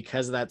 but it's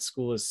because that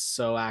school is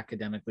so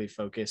academically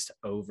focused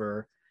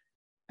over,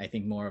 I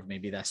think, more of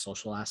maybe that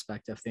social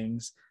aspect of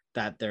things,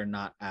 that they're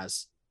not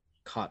as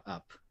caught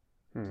up.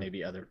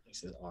 Maybe other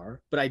places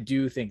are, but I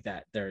do think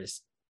that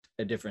there's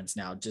a difference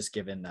now, just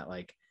given that,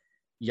 like,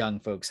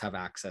 young folks have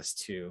access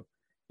to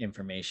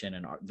information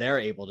and they're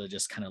able to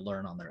just kind of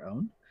learn on their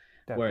own.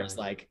 Definitely. Whereas,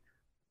 like,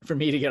 for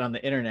me to get on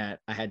the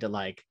internet, I had to,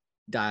 like,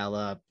 dial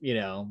up,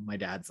 my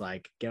dad's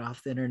like, get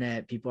off the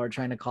internet, people are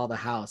trying to call the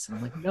house, and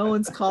I'm like, no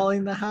one's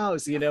calling the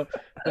house,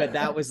 but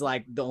that was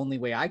like the only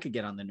way I could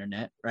get on the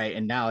internet, right?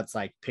 And now it's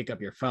like, pick up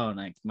your phone,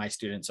 like my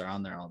students are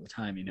on there all the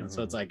time,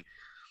 so it's like,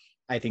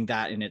 I think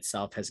that in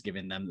itself has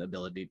given them the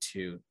ability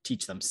to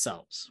teach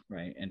themselves,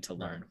 right, and to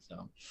learn.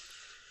 So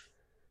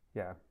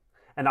yeah,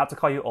 and not to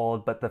call you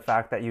old, but the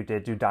fact that you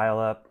did do dial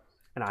up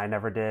and I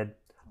never did,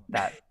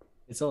 that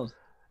it's old.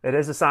 It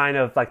is a sign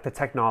of, like, the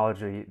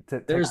technology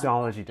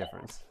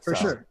difference. For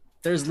sure.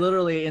 There's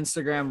literally an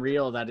Instagram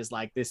reel that is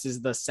like, this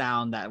is the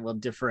sound that will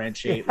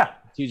differentiate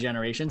two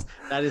generations.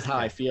 That is how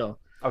I feel.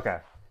 Okay.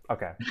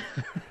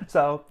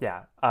 So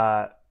yeah,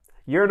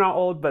 you're not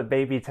old, but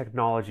baby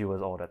technology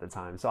was old at the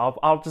time. So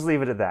I'll just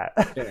leave it at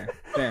that.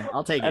 Fair.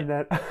 I'll take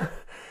it.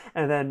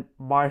 And then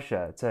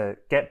Marsha, to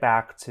get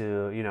back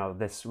to,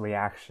 this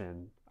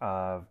reaction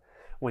of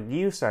when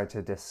you start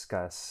to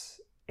discuss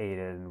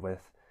Aiden with,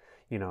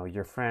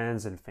 your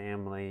friends and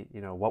family,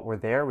 what were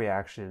their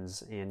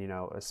reactions? And,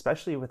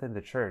 especially within the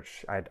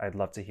church, I'd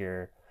love to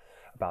hear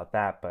about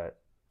that. But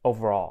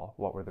overall,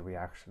 what were the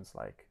reactions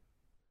like?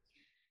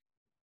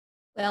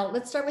 Well,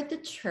 let's start with the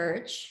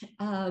church.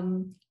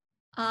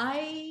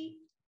 I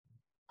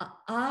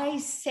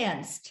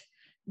sensed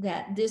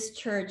that this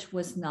church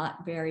was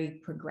not very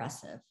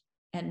progressive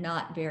and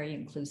not very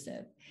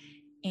inclusive.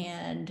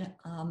 And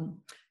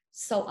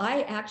so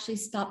I actually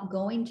stopped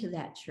going to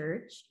that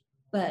church,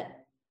 but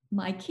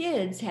my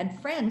kids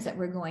had friends that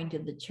were going to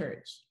the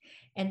church.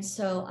 And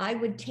so I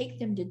would take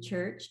them to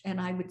church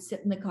and I would sit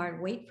in the car and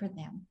wait for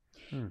them.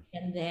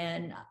 And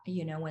then,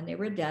 when they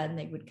were done,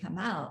 they would come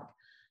out.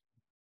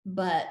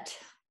 But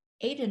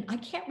Aiden, I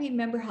can't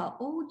remember how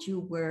old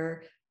you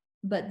were,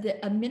 but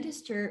a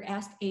minister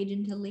asked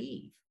Aiden to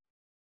leave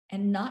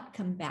and not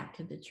come back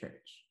to the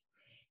church.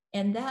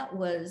 And that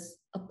was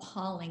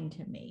appalling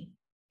to me.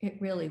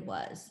 It really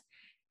was.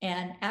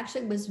 And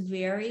actually was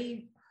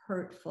very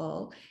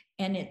hurtful.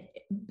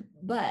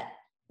 But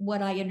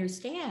what I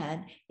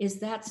understand is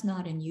that's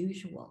not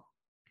unusual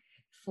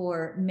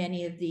for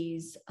many of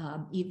these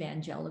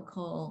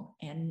evangelical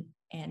and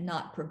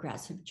not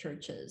progressive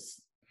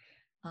churches.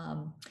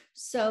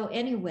 So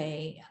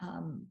anyway,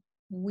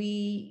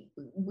 we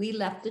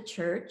left the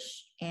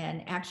church,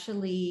 and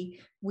actually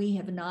we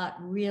have not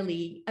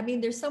really,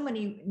 there's so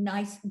many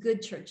nice,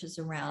 good churches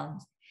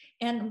around,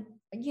 and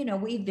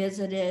we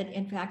visited.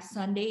 In fact,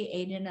 Sunday,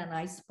 Aiden and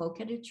I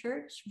spoke at a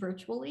church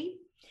virtually.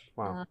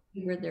 Wow.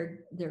 We were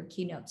their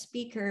keynote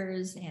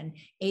speakers, and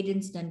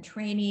Aiden's done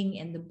training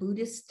in the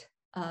Buddhist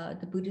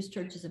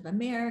Churches of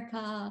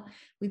America.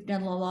 We've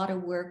done a lot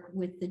of work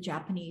with the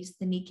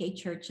Nikkei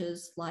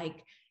churches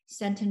like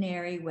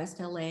Centenary, West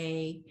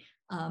LA.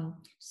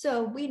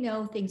 So we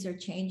know things are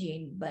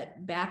changing,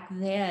 but back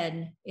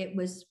then it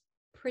was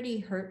pretty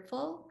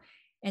hurtful.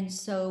 And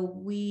so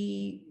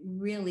we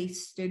really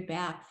stood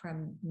back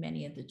from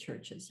many of the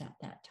churches at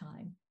that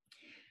time.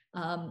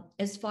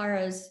 As far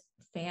as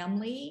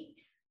family,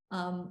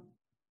 I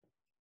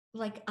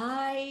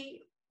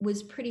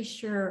was pretty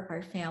sure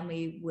our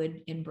family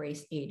would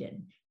embrace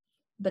Aiden,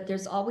 but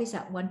there's always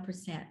that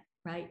 1%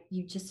 right?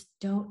 You just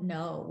don't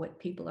know what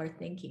people are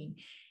thinking.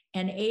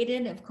 And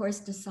Aiden, of course,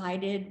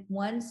 decided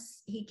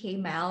once he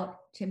came out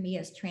to me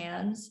as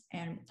trans,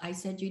 and I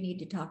said, you need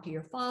to talk to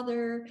your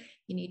father,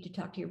 you need to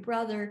talk to your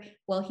brother.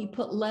 Well, he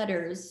put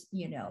letters,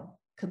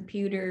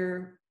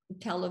 computer,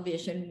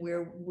 television,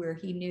 where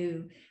he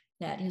knew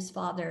that his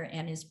father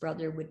and his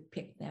brother would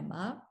pick them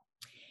up.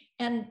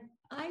 And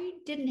I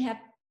didn't have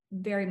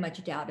very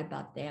much doubt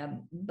about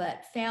them,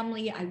 but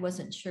family, I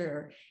wasn't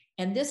sure.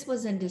 And this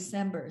was in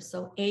December.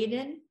 So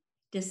Aiden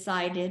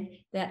decided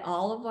that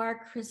all of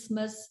our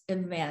Christmas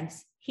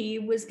events, he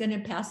was going to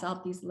pass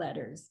out these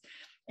letters.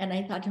 And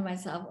I thought to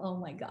myself, oh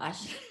my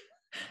gosh,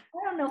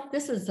 I don't know if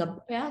this is the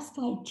best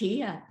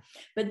idea,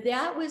 but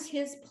that was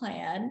his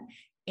plan.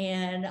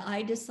 And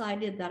I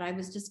decided that I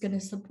was just going to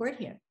support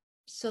him.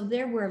 So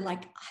there were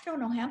like, I don't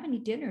know how many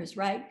dinners,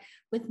 right?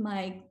 With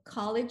my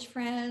college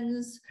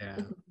friends,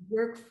 with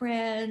work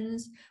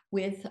friends,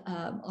 with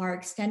our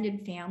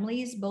extended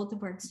families, both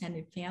of our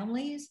extended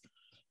families,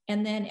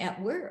 and then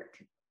at work.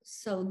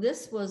 So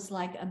this was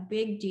like a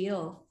big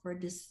deal for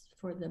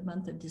the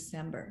month of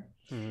December.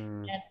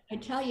 And I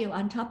tell you,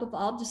 on top of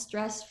all the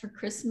stress for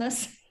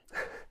Christmas,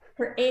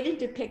 for Aiden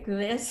to pick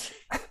this,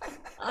 I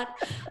thought,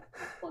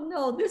 well,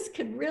 no, this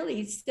could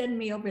really send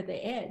me over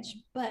the edge.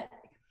 But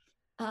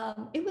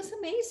it was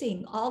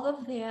amazing. All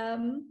of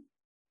them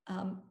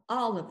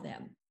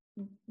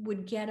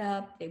would get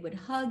up, they would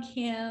hug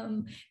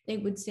him, they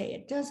would say,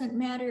 it doesn't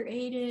matter,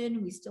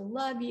 Aiden, we still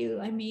love you.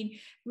 I mean,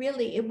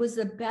 really, it was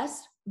the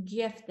best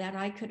gift that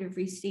I could have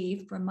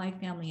received from my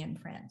family and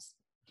friends.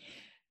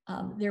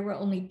 There were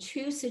only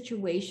two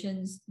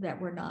situations that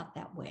were not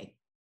that way.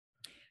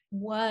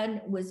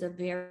 One was a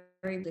very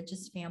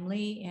religious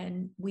family,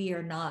 and we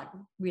are not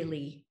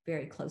really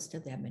very close to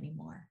them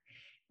anymore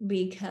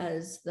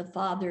because the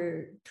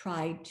father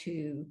tried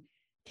to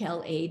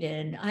tell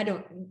Aiden, I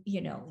don't,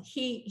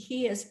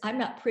 he is, I'm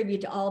not privy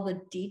to all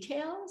the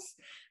details,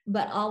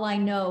 but all I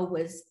know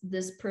was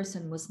this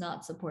person was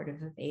not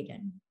supportive of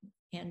Aiden.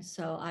 And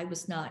so I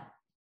was not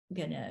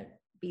gonna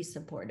be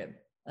supportive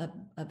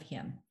of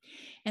him.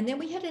 And then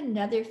we had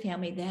another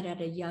family that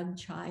had a young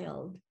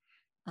child.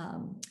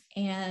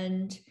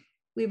 And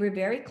we were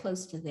very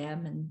close to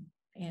them.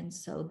 And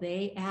so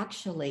they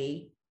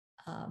actually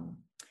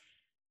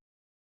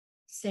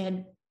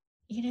said,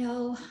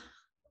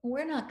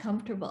 we're not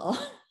comfortable.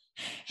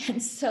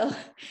 And so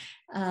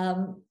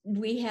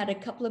we had a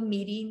couple of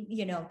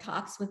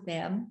talks with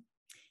them,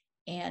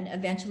 and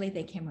eventually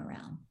they came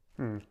around.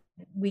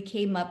 We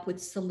came up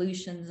with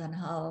solutions on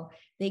how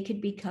they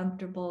could be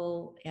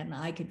comfortable, and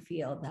I could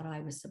feel that I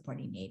was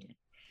supporting Aiden.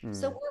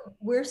 So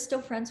we're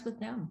still friends with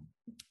them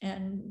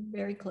and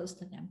very close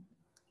to them.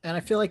 And I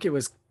feel like it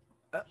was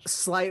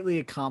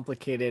slightly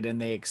complicated, and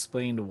they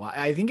explained why.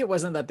 I think it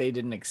wasn't that they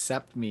didn't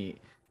accept me.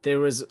 There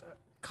was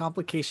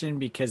complication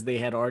because they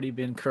had already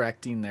been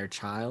correcting their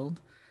child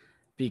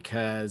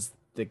because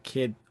the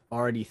kid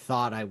already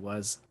thought I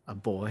was a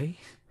boy.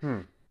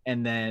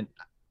 And then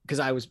because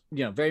I was,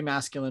 very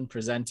masculine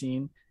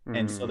presenting.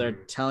 And so they're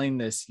telling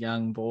this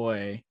young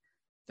boy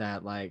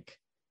that like,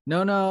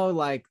 no,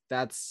 like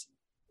that's,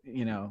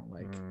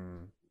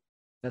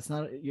 that's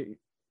not,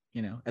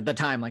 at the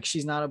time, like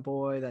she's not a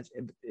boy, that's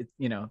it,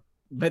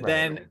 but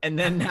then, and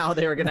then now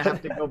they were going to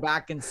have to go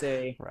back and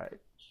say, right.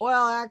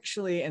 Well,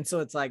 actually, and so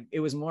it's like, it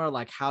was more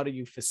like, how do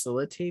you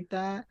facilitate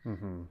that?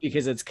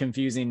 Because it's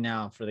confusing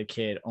now for the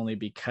kid, only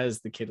because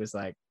the kid was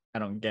like, I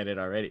don't get it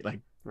already. Like,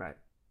 right.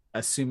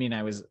 Assuming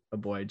I was a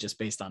boy just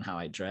based on how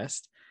I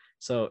dressed.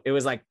 So it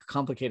was like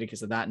complicated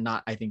because of that.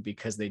 Not, I think,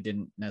 because they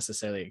didn't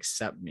necessarily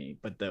accept me,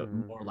 but the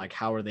more like,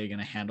 how are they going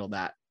to handle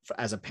that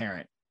as a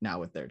parent now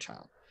with their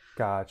child?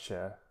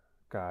 Gotcha.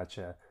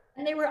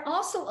 And they were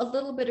also a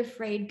little bit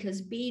afraid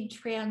because being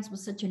trans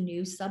was such a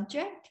new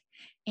subject.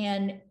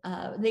 And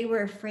they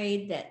were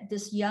afraid that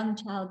this young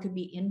child could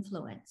be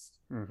influenced.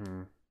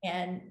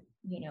 And,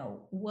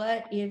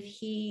 what if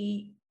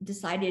he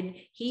decided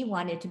he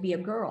wanted to be a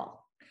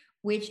girl?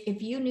 Which,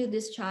 if you knew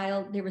this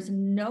child, there was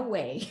no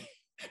way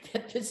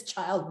that this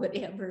child would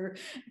ever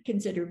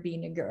consider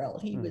being a girl.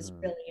 He was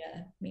really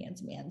a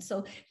man's man.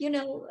 So,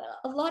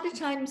 a lot of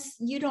times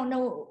you don't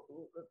know,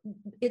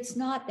 it's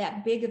not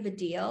that big of a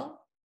deal.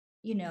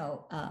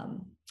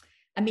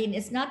 I mean,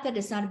 it's not that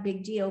it's not a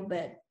big deal,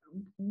 but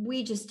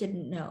we just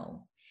didn't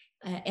know,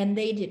 and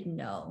they didn't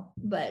know.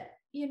 But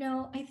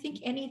I think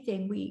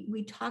anything,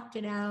 we talked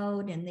it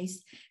out, and they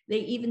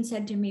even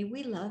said to me,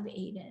 we love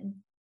Aiden,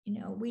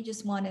 we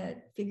just want to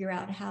figure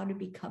out how to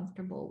be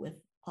comfortable with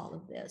all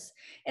of this,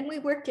 and we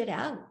worked it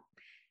out,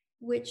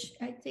 which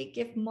I think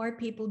if more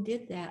people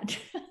did that,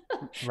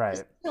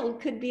 right, still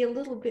could be a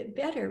little bit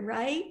better,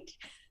 right?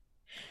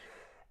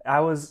 That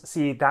was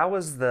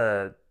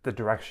the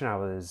direction I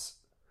was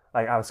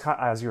like.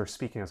 As you were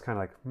speaking, I was kind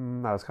of like,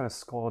 I was kind of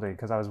scolding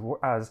because I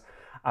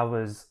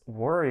was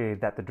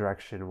worried that the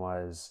direction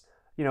was,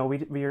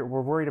 we're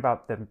worried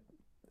about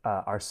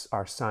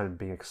our son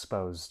being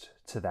exposed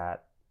to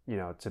that,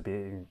 to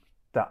being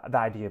the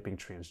idea of being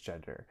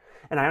transgender.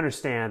 And I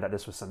understand that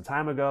this was some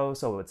time ago,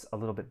 so it's a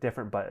little bit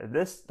different. But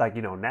this, like,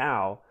 you know,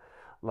 now,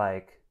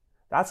 like,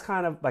 that's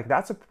kind of like,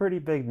 that's a pretty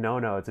big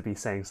no-no to be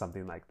saying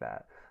something like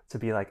that. To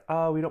be like,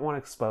 oh, we don't want to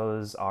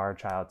expose our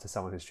child to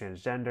someone who's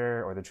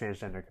transgender or the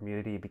transgender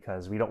community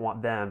because we don't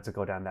want them to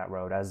go down that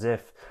road, as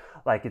if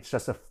like it's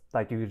just a,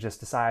 like you could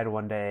just decide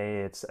one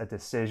day it's a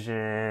decision.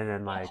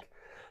 And like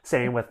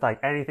same with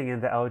like anything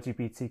in the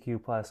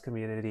LGBTQ plus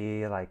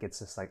community, like it's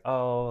just like,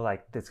 oh,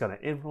 like it's going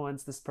to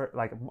influence this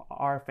like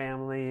our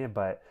family.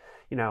 But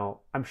you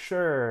know, I'm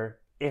sure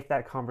if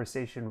that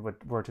conversation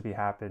were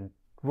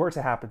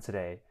to happen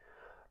today,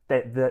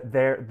 that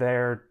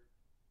their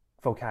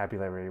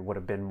vocabulary would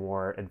have been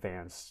more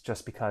advanced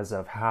just because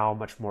of how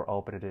much more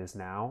open it is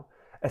now,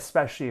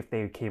 especially if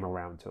they came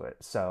around to it.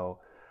 So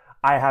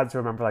I had to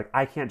remember, like,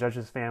 I can't judge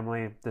this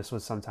family. This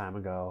was some time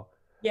ago.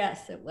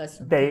 Yes, it was.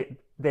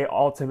 They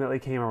ultimately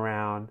came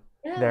around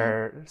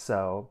there.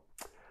 So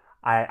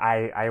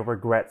I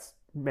regret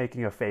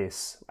making a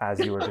face as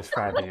you were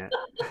describing it.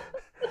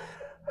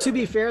 To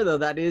be fair, though,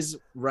 that is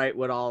right.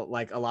 What all,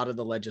 like, a lot of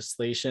the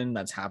legislation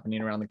that's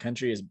happening around the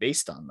country is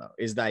based on, though,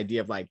 is the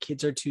idea of like,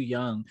 kids are too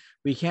young.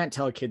 We can't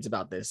tell kids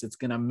about this. It's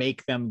going to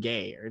make them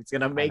gay, or it's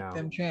going to make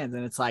them trans.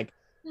 And it's like,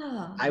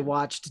 I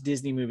watched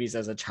Disney movies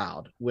as a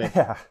child with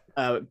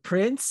a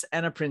prince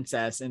and a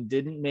princess, and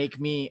didn't make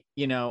me,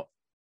 you know,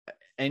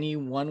 any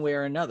one way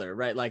or another,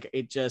 right? Like,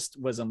 it just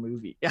was a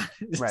movie. Yeah.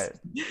 Right.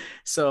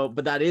 So,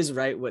 but that is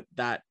right. What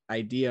that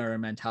idea or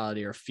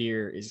mentality or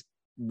fear is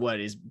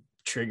what is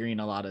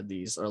triggering a lot of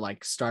these, or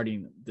like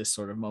starting this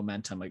sort of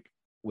momentum, like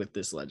with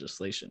this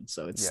legislation.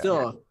 So it's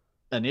still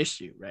an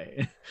issue,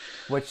 right?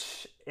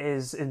 Which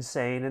is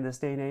insane in this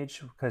day and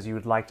age, because you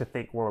would like to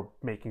think we're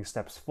making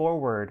steps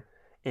forward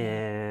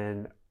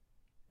in,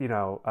 you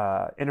know,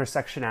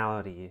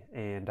 intersectionality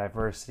and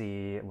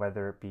diversity,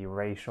 whether it be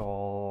racial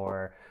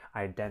or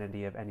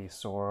identity of any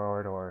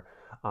sort, or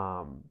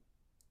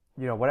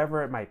you know,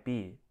 whatever it might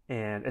be.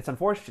 And it's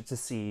unfortunate to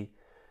see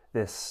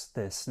this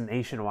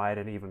nationwide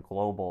and even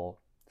global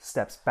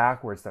steps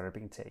backwards that are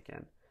being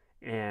taken.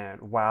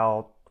 And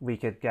while we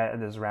could get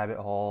in this rabbit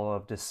hole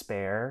of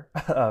despair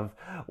of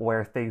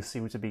where things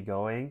seem to be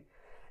going,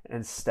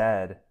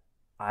 instead,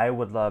 I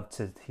would love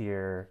to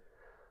hear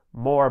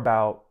more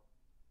about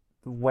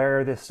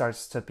where this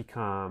starts to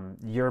become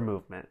your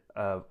movement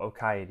of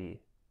Okaidi,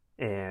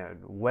 and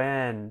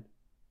when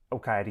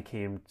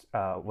Okaidi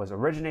was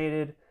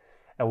originated,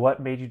 and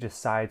what made you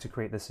decide to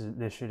create this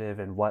initiative,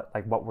 and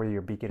what were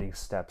your beginning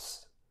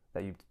steps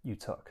that you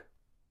took?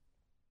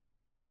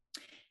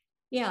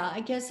 Yeah,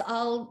 I guess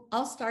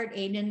I'll start,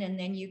 Aiden, and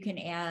then you can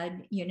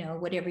add, you know,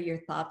 whatever your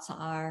thoughts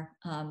are.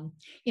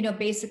 You know,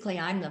 basically,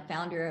 I'm the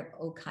founder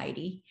of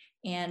Okaidi,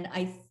 and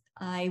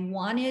I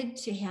wanted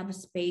to have a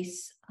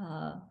space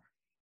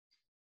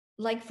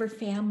like for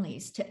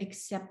families to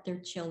accept their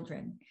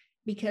children,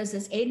 because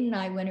as Aiden and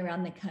I went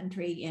around the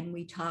country and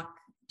we talked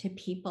to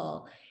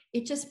people,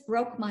 it just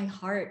broke my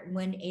heart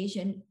when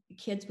Asian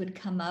kids would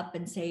come up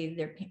and say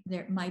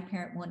my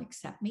parent won't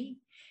accept me,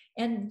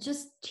 and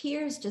just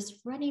tears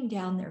just running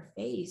down their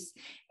face.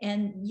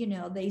 And you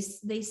know, they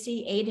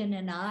see Aiden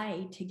and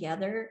I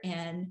together,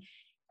 and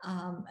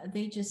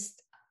I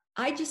just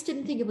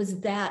didn't think it was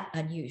that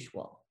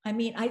unusual. I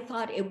mean, I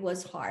thought it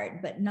was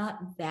hard, but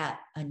not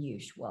that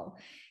unusual,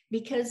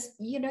 because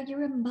you know,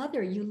 you're a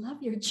mother, you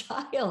love your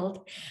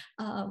child.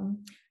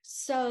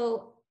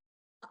 So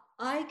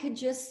I could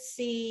just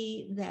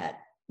see that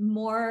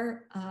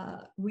more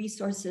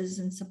resources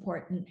and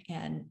support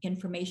and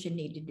information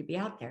needed to be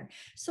out there.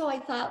 So I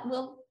thought,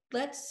 well,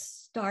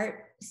 let's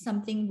start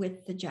something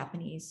with the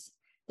Japanese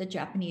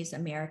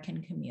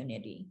American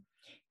community.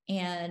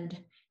 And,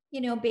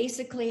 you know,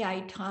 basically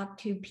I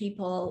talked to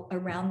people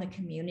around the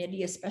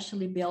community,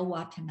 especially Bill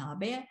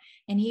Watanabe,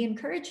 and he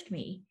encouraged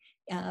me.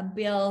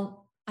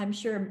 Bill, I'm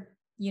sure,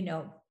 you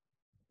know,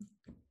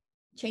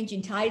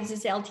 Changing Tides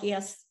is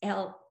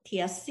LTSC,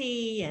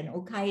 and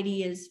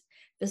Okaidi is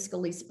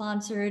fiscally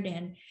sponsored,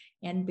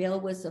 and Bill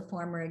was a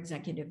former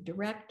executive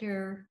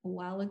director a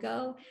while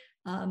ago.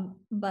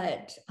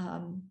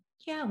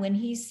 Yeah, when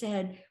he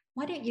said,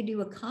 why don't you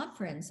do a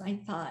conference? I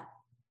thought,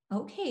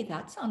 okay,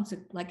 that sounds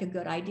like a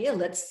good idea.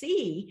 Let's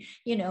see,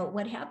 you know,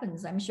 what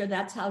happens. I'm sure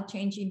that's how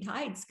Changing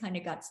Tides kind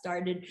of got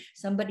started.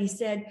 Somebody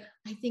said,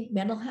 I think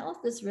mental health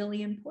is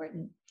really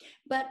important.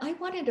 But I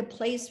wanted a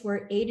place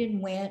where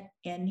Aiden went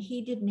and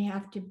he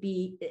could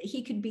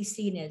be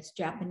seen as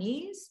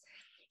Japanese.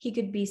 He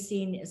could be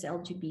seen as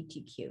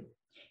LGBTQ.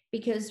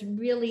 Because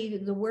really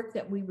the work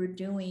that we were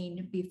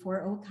doing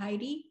before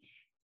Okaidi,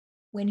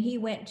 when he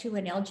went to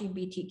an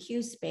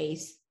LGBTQ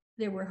space,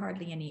 there were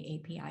hardly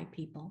any API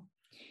people.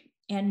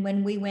 And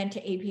when we went to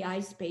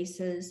API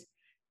spaces,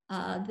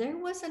 there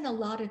wasn't a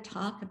lot of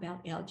talk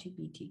about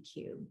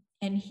LGBTQ.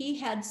 And he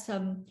had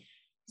some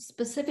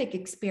specific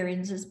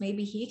experiences,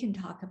 maybe he can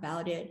talk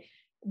about it,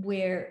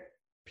 where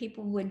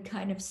people would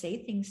kind of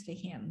say things to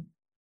him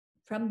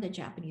from the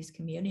Japanese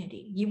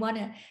community. You want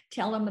to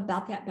tell him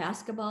about that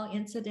basketball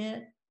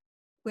incident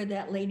where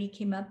that lady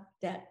came up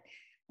that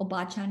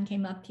Obachan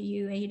came up to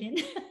you,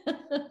 Aiden?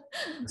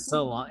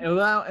 So long.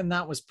 Well, and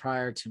that was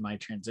prior to my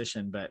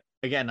transition. But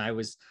again, I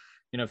was,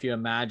 if you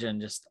imagine,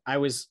 just I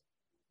was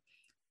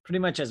pretty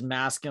much as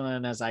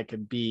masculine as I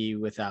could be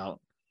without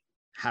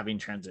having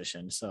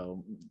transitioned.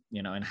 So,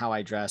 and how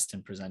I dressed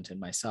and presented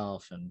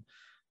myself, and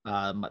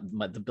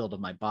the build of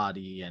my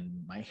body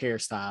and my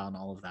hairstyle and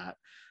all of that.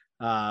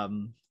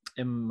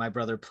 And my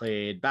brother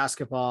played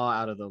basketball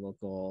out of the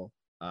local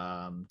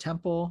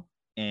temple,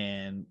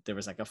 and there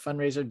was like a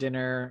fundraiser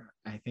dinner,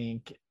 I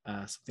think,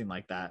 something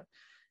like that.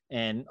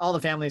 And all the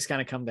families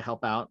kind of come to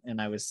help out,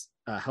 and I was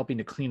helping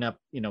to clean up,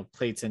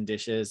 plates and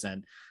dishes.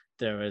 And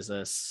there was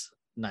this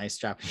nice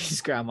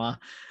Japanese grandma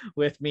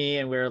with me,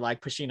 and we were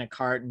like pushing a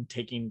cart and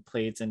taking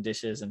plates and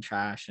dishes and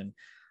trash, and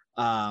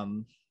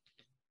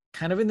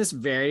kind of in this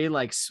very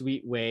like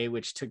sweet way,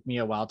 which took me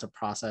a while to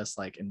process,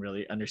 like, and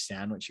really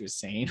understand what she was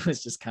saying.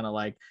 Was just kind of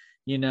like,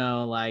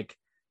 like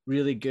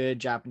really good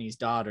Japanese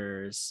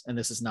daughters, and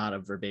this is not a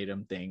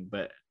verbatim thing,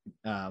 but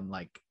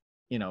like,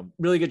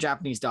 really good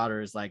Japanese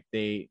daughters, like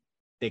they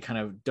kind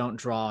of don't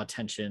draw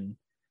attention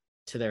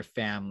to their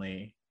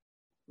family,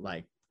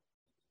 like,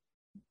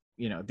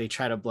 they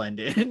try to blend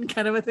in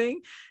kind of a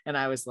thing. And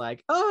I was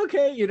like, oh,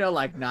 okay,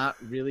 like not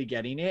really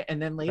getting it.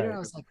 And then later I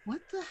was like, what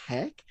the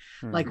heck?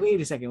 Like,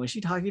 wait a second, was she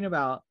talking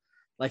about,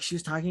 like, she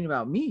was talking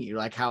about me,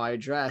 like how I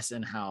dress,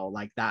 and how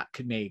like that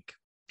could make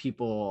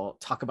people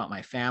talk about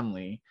my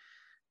family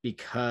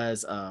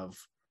because of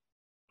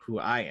who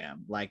I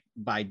am. Like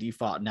by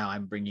default, now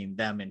I'm bringing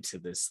them into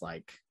this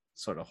like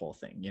sort of whole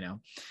thing,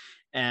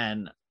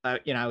 and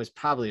I was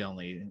probably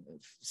only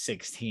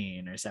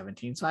 16 or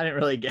 17, so I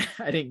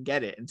didn't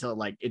get it until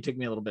like it took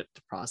me a little bit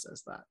to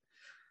process that.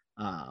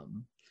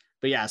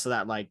 But yeah, so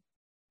that like,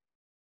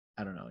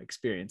 I don't know,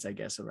 experience, I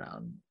guess,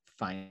 around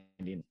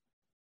finding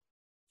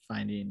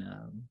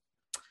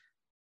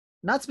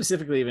not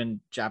specifically even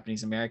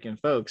Japanese American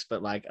folks,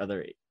 but like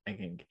other, I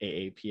think,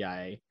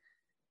 AAPI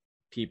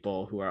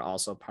people who are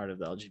also part of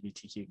the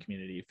LGBTQ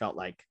community felt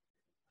like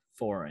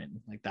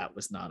foreign, like that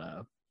was not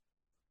a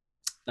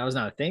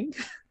thing.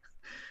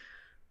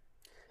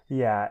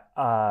 Yeah.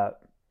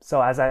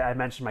 So as I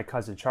mentioned, my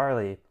cousin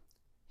Charlie,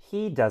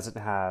 he doesn't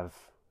have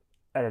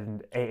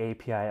an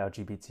AAPI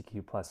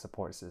LGBTQ plus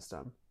support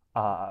system.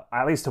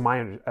 At least to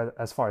my,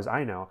 as far as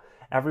I know,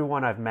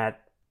 everyone I've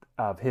met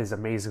of his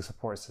amazing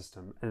support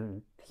system,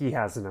 and he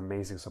has an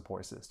amazing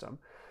support system.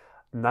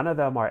 None of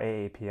them are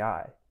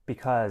AAPI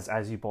because,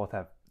 as you both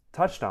have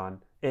touched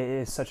on, it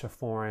is such a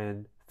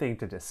foreign thing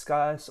to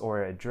discuss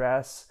or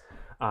address,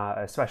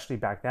 especially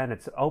back then.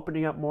 It's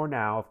opening up more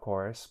now, of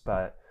course,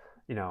 but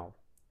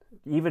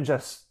even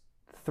just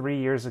 3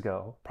 years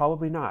ago,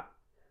 probably not.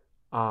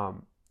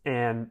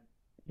 And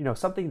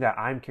something that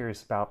I'm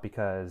curious about,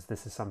 because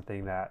this is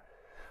something that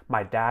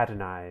my dad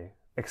and I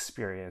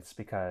experienced,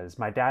 because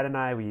my dad and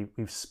I,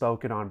 we've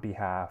spoken on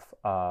behalf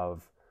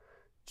of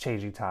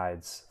Changing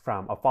Tides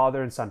from a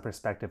father and son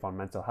perspective on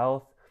mental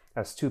health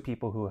as two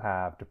people who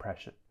have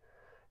depression.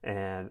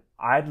 And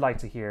I'd like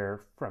to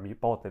hear from you,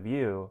 both of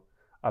you,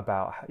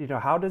 about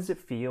how does it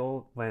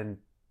feel when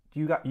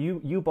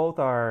you both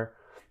are,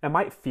 it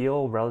might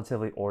feel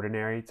relatively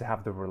ordinary to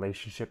have the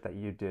relationship that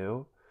you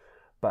do,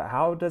 but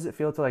how does it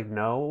feel to like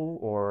know,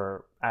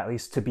 or at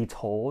least to be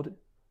told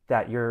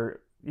that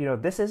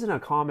this isn't a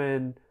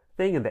common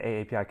thing in the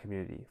AAPI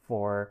community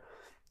for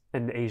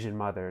an Asian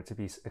mother to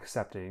be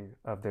accepting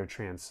of their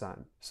trans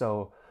son.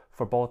 So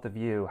for both of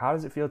you, how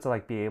does it feel to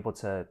like be able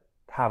to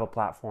have a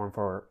platform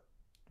for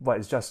what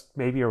is just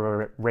maybe a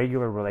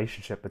regular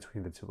relationship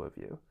between the two of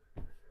you?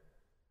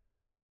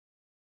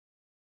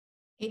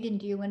 Aiden,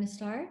 do you want to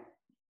start?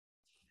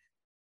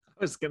 I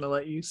was gonna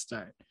let you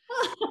start.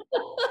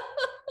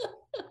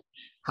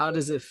 How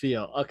does it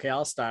feel? Okay,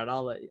 I'll start.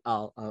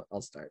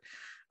 I'll start.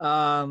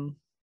 I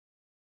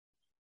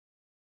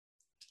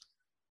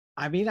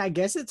mean, I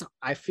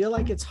feel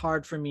like it's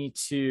hard for me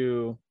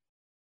to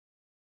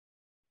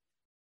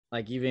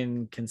like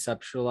even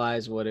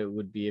conceptualize what it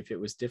would be if it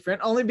was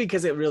different, only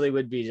because it really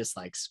would be just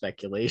like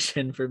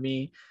speculation for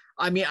me.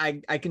 I mean,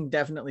 I can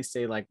definitely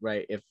say like,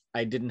 right, if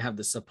I didn't have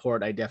the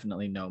support, I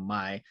definitely know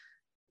my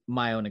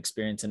own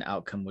experience and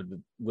outcome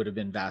would have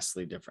been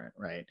vastly different,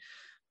 right?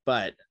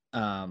 But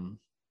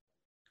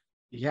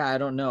yeah, I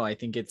don't know. I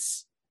think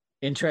it's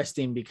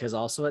interesting because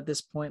also at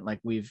this point, like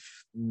we've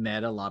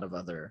met a lot of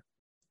other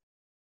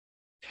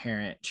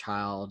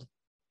parent-child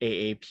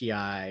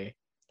AAPI,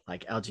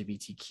 like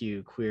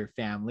LGBTQ queer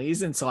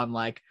families, and so I'm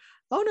like,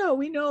 oh no,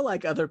 we know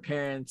like other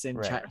parents and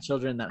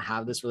children that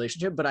have this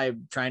relationship. But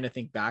I'm trying to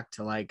think back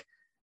to like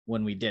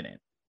when we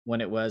didn't, when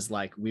it was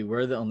like we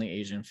were the only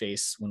Asian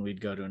face when we'd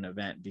go to an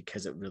event,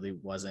 because it really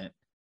wasn't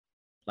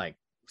like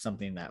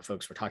something that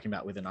folks were talking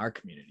about within our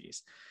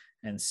communities.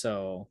 And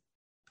so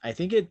I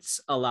think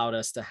it's allowed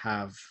us to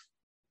have,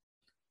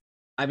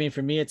 I mean,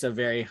 for me, it's a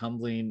very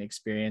humbling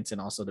experience, and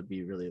also to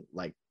be really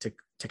like to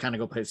kind of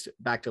go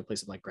back to a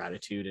place of like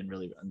gratitude and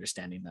really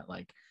understanding that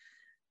like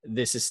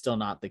this is still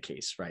not the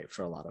case, right,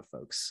 for a lot of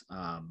folks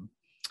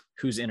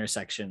whose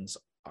intersections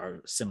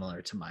are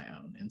similar to my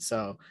own. And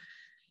so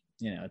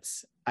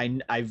it's,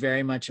 I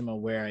very much am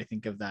aware, I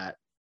think, of that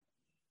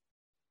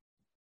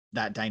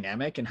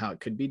dynamic and how it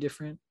could be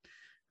different.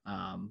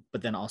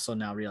 But then also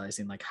now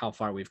realizing like how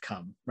far we've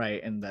come,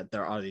 right? And that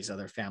there are these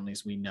other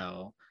families we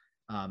know,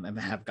 and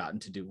have gotten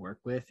to do work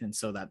with. And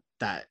so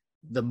that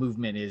the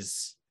movement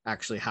is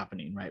actually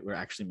happening, right? We're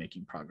actually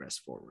making progress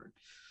forward.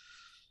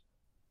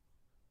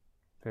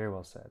 Very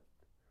well said.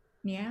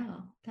 Yeah,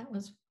 that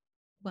was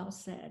well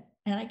said.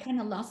 And I kind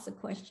of lost the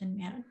question,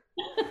 man.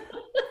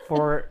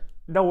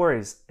 No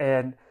worries.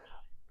 And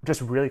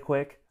just really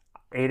quick,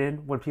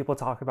 Aiden, when people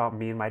talk about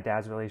me and my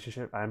dad's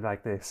relationship, I'm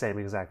like the same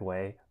exact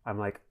way. I'm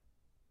like,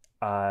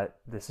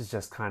 this is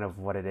just kind of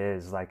what it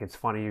is. Like, it's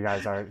funny you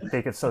guys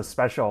think it's so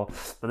special,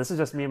 but this is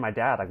just me and my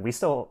dad. Like,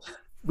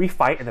 we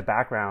fight in the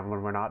background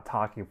when we're not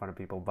talking in front of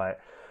people. But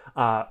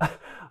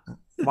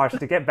Marsha,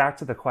 to get back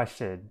to the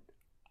question,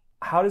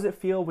 how does it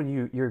feel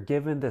when you're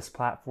given this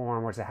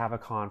platform or to have a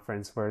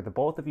conference where the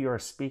both of you are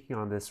speaking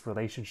on this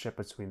relationship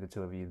between the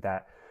two of you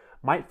that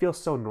might feel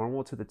so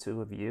normal to the two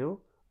of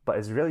you, but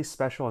is really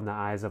special in the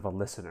eyes of a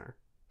listener?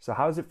 So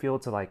how does it feel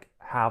to like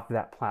have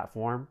that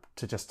platform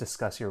to just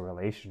discuss your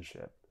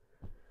relationship?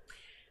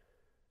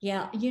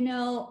 Yeah,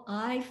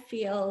 I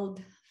feel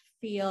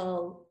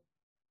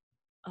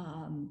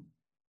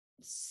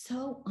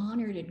so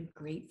honored and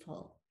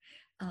grateful.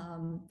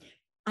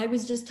 I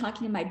was just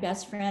talking to my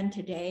best friend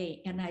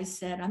today, and I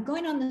said, I'm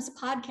going on this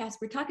podcast.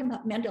 We're talking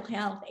about mental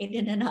health,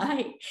 Aiden and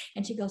I.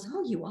 And she goes,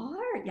 oh, you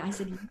are? Yeah, I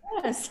said,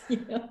 yes.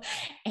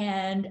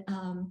 And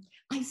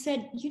I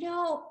said,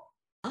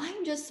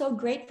 I'm just so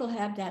grateful to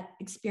have that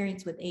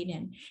experience with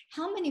Aiden.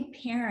 How many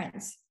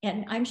parents,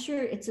 and I'm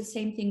sure it's the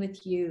same thing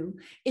with you.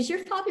 Is your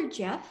father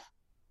Jeff?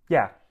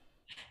 Yeah.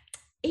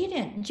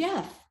 Aiden,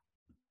 Jeff,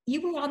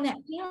 you were on that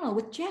panel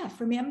with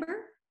Jeff,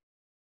 remember?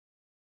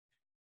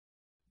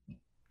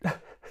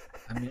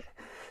 I mean,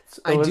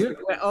 I do.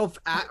 Oh,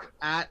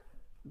 at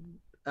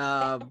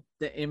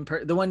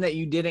the one that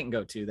you didn't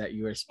go to, that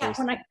you were supposed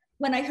to.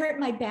 When I hurt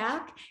my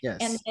back,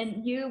 yes,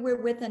 and you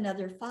were with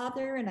another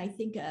father, and I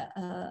think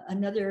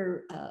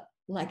another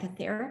like a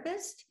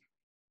therapist,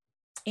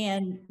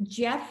 and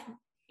Jeff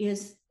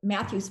is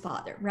Matthew's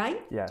father,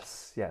 right?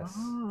 Yes.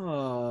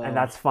 Oh. And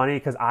that's funny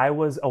because I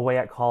was away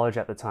at college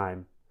at the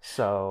time,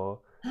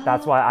 so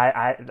that's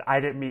why I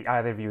didn't meet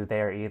either of you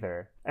there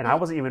either. And I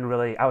wasn't even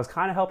really, I was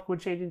kind of helping with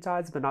Changing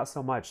Tides, but not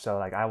so much. So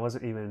like I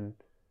wasn't even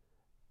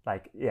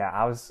like,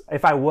 yeah,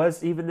 if I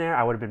was even there,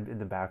 I would have been in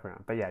the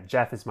background. But yeah,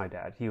 Jeff is my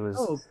dad. He was.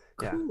 Oh,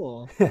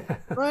 cool. Yeah.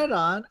 Right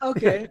on.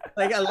 Okay.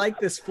 Like I like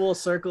this full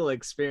circle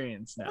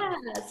experience now.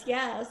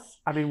 Yes.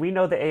 I mean, we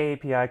know the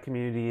AAPI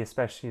community,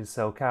 especially in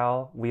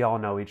SoCal. We all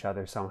know each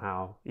other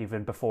somehow,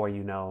 even before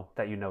you know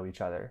that you know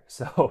each other.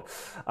 So,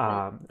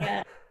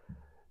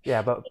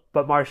 yeah, but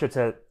Marsha,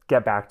 to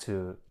get back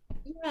to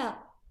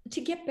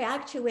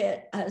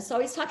it, so I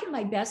was talking to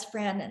my best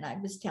friend, and I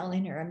was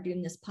telling her I'm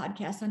doing this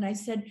podcast, and I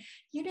said,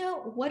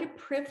 what a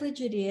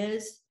privilege it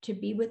is to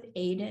be with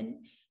Aiden,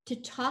 to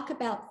talk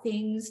about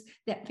things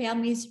that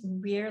families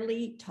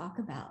rarely talk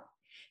about,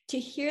 to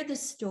hear the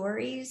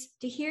stories,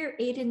 to hear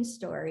Aiden's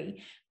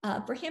story,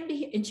 for him to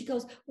hear. And she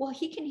goes, well,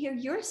 he can hear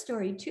your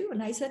story too.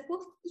 And I said,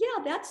 well,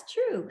 yeah, that's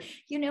true.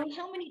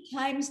 How many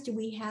times do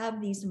we have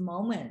these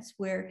moments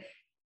where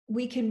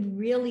we can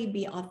really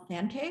be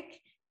authentic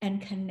and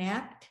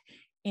connect,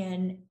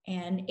 and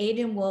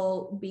Aiden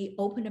will be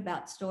open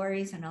about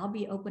stories, and I'll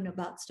be open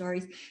about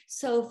stories.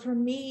 So for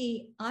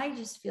me, I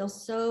just feel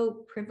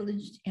so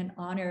privileged and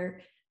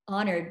honored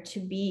to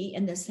be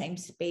in the same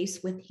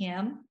space with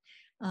him.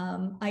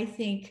 I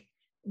think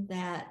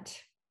that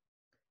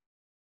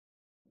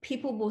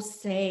people will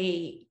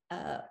say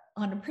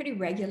on a pretty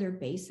regular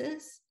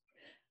basis,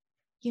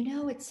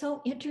 it's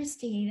so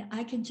interesting.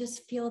 I can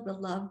just feel the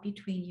love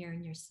between you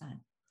and your son.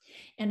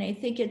 And I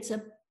think it's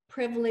a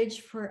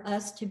privilege for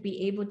us to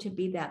be able to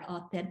be that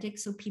authentic,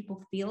 so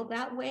people feel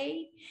that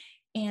way.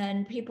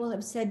 And people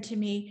have said to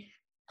me,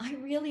 I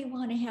really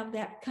want to have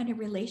that kind of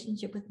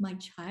relationship with my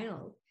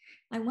child.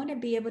 I want to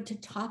be able to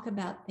talk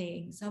about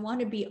things. I want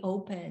to be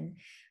open.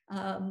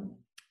 I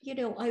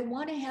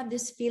want to have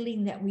this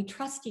feeling that we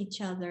trust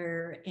each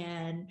other.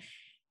 And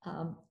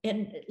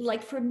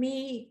like for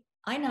me,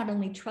 I not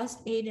only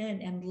trust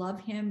Aiden and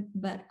love him,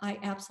 but I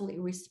absolutely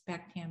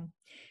respect him.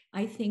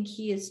 I think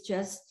he is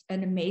just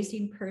an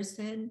amazing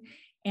person.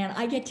 And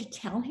I get to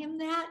tell him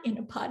that in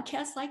a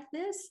podcast like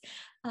this.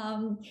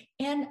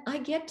 And I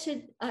get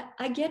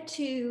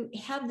to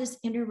have this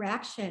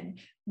interaction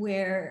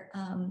where,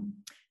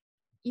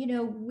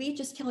 we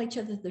just tell each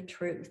other the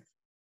truth.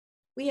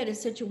 We had a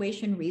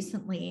situation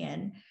recently,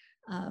 and,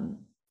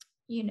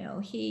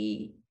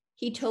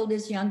 he told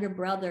his younger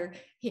brother,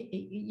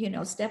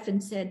 Stefan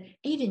said,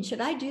 Aiden,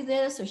 should I do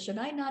this or should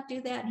I not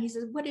do that? And he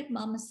said, what did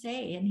Mama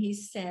say? And he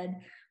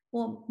said,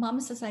 well, Mama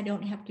says I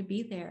don't have to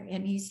be there.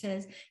 And he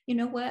says, you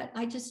know what?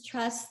 I just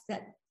trust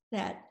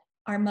that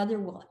our mother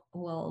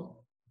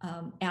will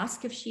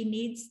ask if she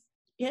needs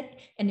it.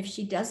 And if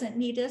she doesn't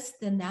need us,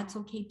 then that's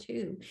okay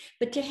too.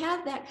 But to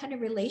have that kind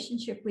of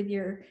relationship with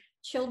your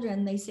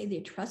children, they say they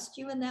trust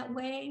you in that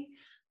way.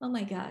 Oh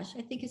my gosh,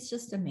 I think it's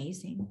just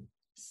amazing.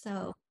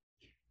 So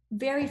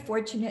very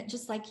fortunate,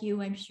 just like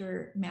you, I'm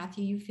sure,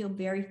 Matthew, you feel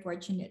very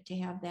fortunate to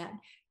have that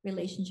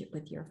relationship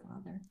with your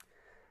father.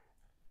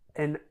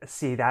 And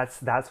see,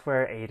 that's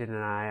where Aiden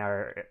and I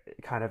are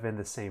kind of in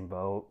the same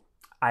boat.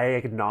 I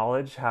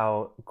acknowledge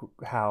how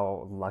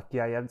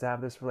lucky I am to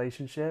have this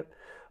relationship,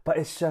 but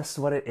it's just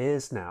what it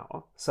is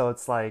now. So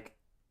it's like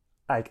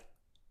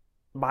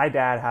my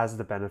dad has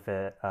the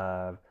benefit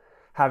of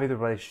having the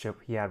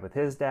relationship he had with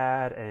his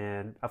dad,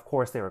 and of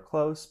course they were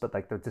close, but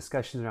like the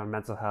discussions around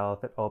mental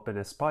health and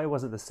openness probably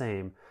wasn't the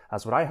same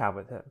as what I have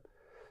with him.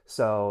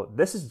 So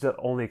this is the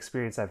only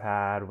experience I've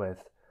had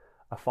with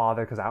a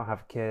father because I don't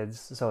have kids.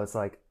 So it's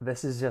like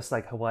this is just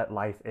like what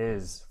life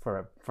is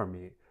for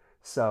me.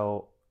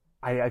 So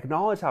I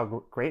acknowledge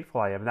how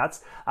grateful I am.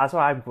 That's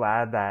why I'm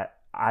glad that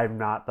I'm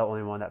not the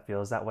only one that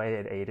feels that way.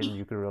 And Aiden,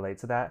 you can relate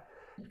to that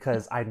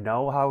because I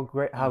know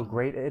how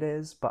great it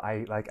is, but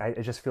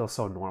it just feels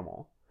so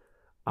normal.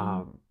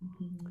 Um,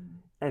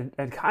 Mm-hmm.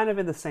 and kind of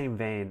in the same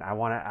vein, I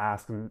want to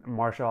ask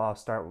Marshall. I'll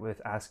start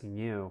with asking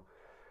you: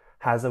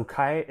 has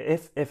Okai,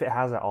 if it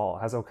has at all,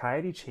 has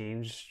Okaidi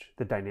changed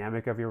the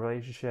dynamic of your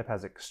relationship?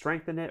 Has it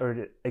strengthened it,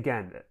 or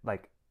again,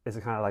 like is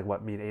it kind of like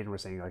what me and Aiden were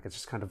saying? Like it's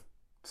just kind of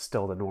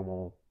still the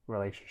normal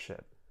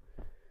relationship.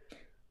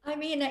 I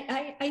mean,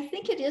 I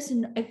think it is,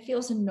 it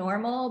feels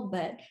normal,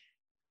 but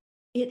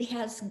it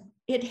has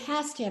it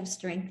has to have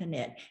strength in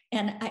it.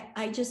 And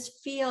I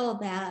just feel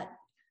that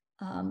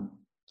um,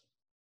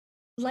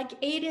 like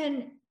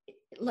Aiden,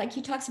 like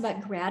he talks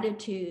about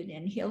gratitude,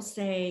 and he'll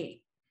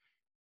say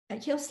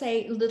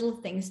little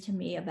things to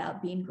me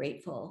about being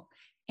grateful.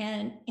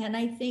 And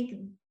I think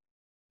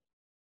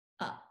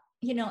uh,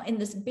 in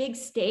this big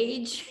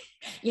stage,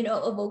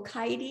 of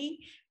Okaidi,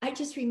 I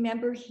just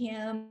remember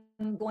him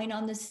going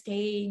on the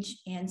stage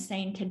and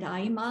saying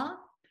Tadaima.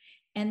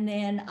 And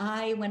then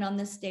I went on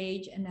the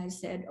stage and I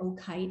said,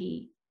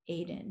 Okaidi,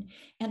 Aiden.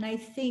 And I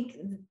think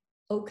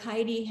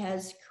Okaidi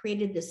has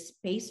created this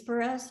space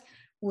for us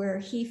where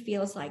he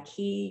feels like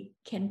he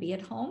can be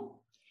at home.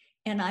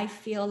 And I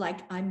feel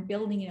like I'm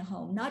building a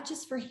home, not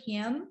just for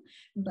him,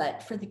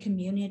 but for the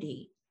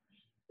community,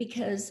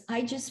 because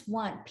I just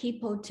want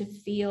people to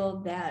feel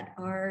that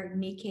our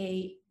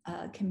Nikkei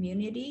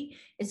community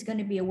is going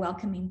to be a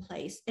welcoming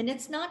place. And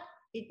it's not,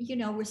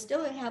 we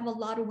still have a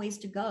lot of ways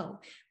to go.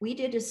 We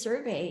did a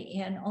survey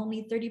and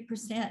only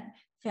 30%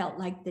 felt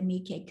like the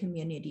Nikkei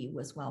community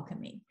was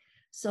welcoming.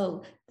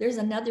 So there's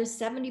another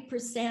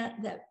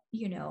 70% that,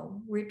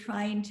 we're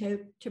trying to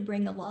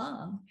bring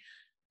along.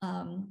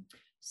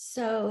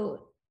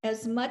 So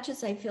as much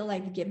as I feel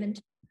I've given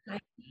to,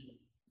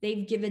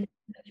 they've given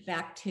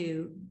back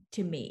to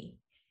me,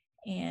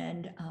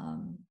 and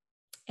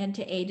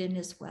to Aiden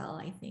as well,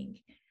 I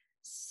think.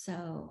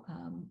 So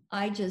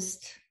I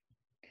just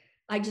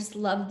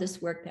love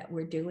this work that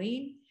we're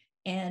doing,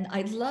 and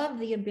I love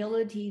the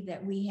ability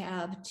that we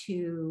have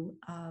to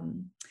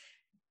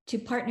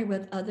partner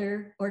with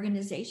other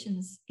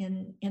organizations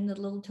in the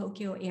Little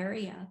Tokyo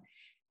area.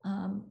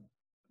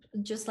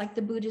 Just like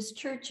the Buddhist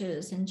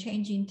churches and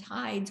Changing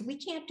Tides, we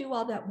can't do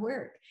all that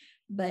work.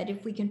 But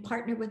if we can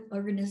partner with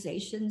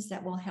organizations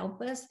that will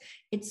help us,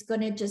 it's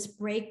going to just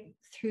break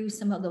through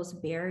some of those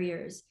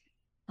barriers,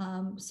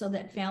 so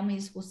that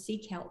families will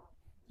seek help,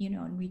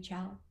 and reach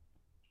out.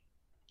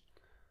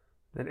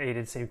 Then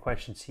Aiden, same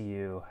question to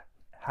you.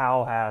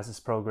 How has this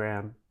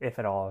program, if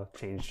at all,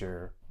 changed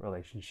your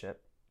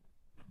relationship?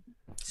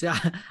 So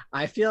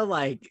I feel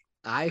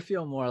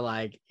more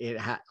like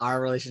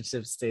our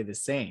relationships stay the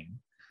same.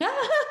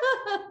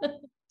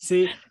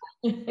 See,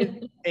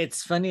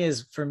 it's funny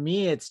is for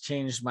me, it's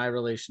changed my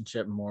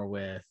relationship more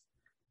with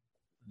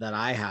that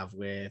I have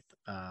with,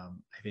 I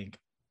think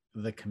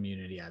the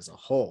community as a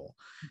whole.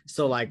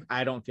 So like,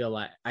 I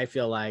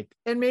feel like,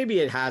 and maybe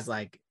it has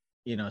like,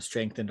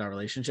 strengthened our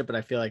relationship, but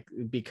I feel like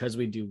because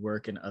we do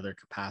work in other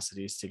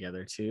capacities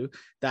together too,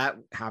 that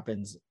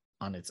happens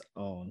on its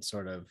own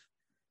sort of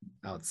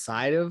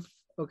outside of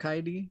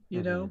Okaidi,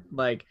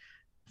 like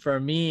for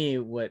me,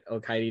 what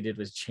Okaidi did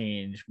was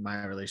change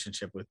my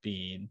relationship with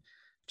being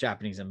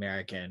Japanese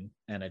American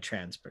and a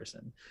trans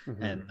person,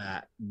 and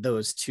that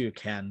those two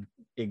can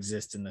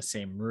exist in the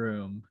same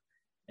room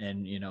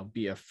and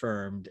be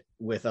affirmed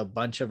with a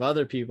bunch of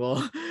other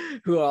people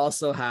who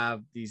also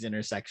have these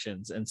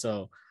intersections. And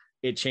so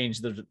it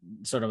changed the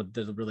sort of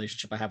the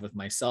relationship I have with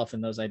myself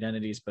in those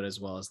identities, but as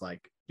well as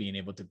like being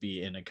able to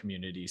be in a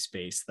community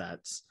space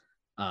that's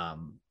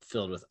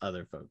filled with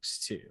other folks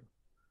too.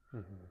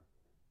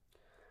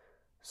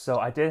 So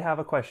I did have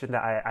a question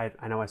that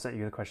I know I sent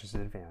you the questions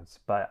in advance,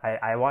 but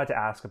I wanted to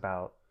ask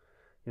about,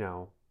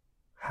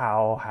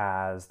 how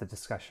has the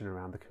discussion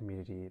around the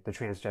community, the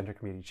transgender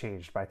community,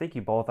 changed? But I think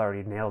you both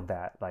already nailed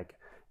that, like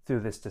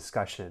through this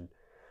discussion.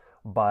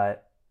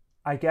 But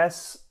I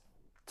guess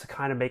to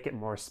kind of make it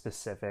more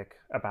specific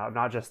about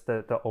not just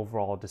the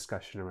overall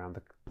discussion around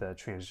the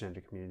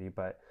transgender community,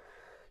 but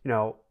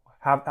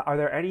are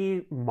there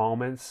any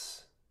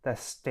moments that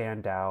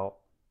stand out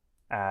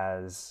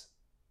as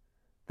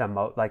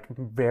like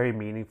very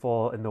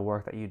meaningful in the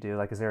work that you do?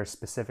 Like, is there a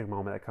specific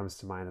moment that comes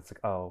to mind that's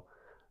like, oh,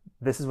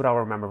 this is what I'll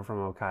remember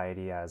from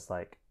Okaidi as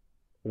like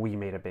we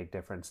made a big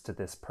difference to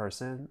this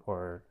person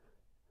or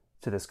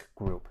to this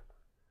group?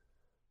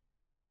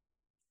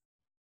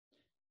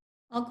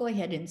 I'll go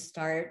ahead and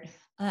start.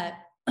 At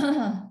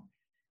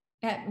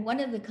one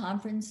of the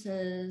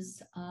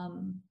conferences,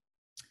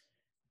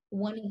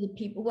 one of the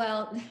people,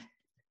 well,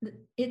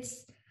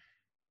 it's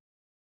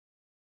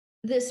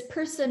this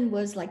person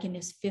was like in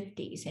his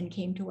 50s and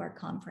came to our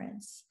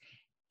conference.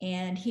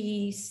 And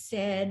he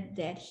said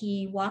that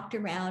he walked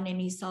around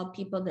and he saw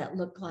people that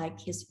looked like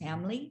his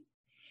family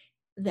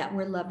that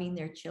were loving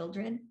their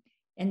children.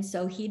 And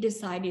so he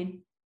decided,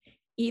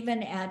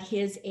 even at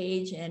his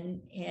age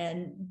and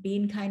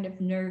being kind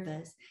of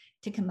nervous,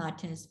 to come out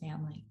to his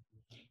family.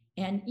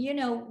 And, you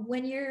know,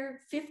 when you're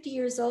 50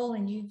 years old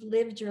and you've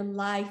lived your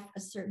life a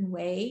certain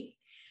way,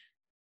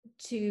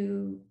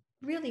 to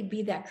really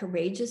be that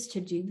courageous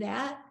to do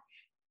that,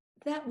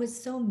 that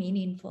was so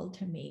meaningful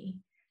to me.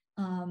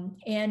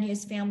 And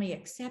his family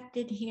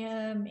accepted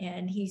him.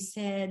 And he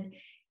said,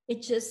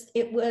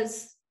 it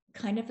was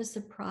kind of a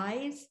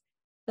surprise,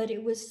 but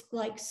it was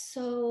like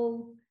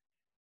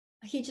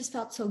he just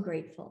felt so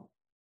grateful.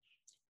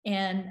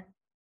 And,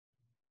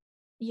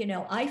 you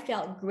know, I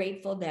felt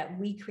grateful that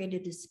we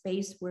created a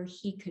space where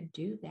he could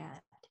do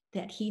that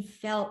he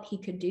felt he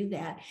could do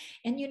that.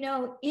 And, you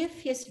know,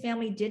 if his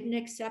family didn't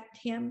accept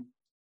him,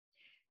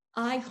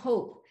 I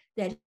hope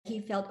that he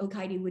felt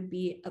Okaidi would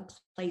be a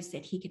place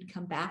that he could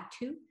come back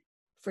to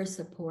for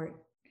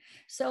support.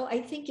 So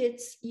I think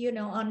it's, you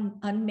know,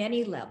 on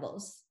many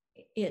levels,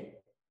 there's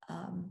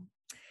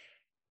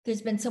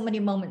been so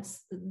many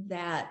moments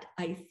that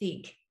I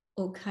think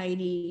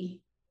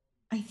Okaidi,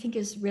 I think,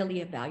 is really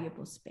a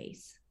valuable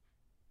space.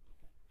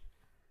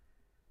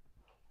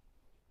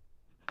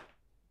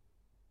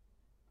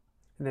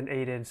 And then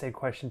Aiden, same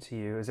question to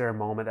you. Is there a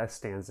moment that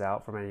stands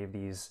out from any of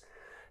these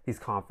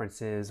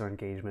conferences or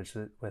engagements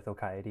with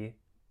Okaidi?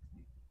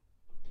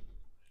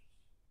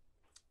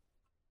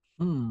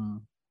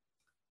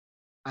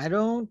 I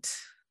don't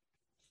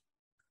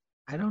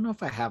know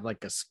if I have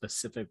like a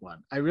specific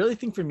one. I really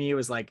think for me it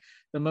was like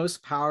the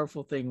most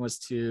powerful thing was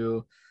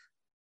to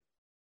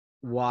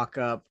walk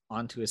up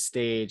onto a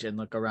stage and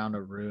look around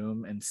a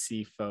room and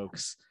see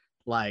folks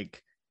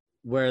like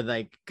where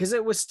like, because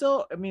it was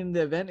still, I mean,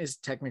 the event is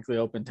technically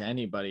open to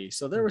anybody,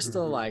 so there were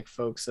still like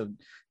folks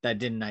that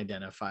didn't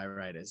identify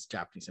right as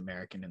Japanese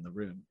American in the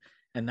room,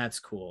 and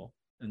that's cool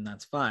and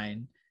that's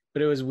fine.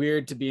 But it was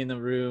weird to be in the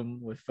room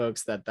with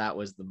folks that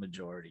was the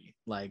majority,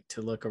 like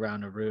to look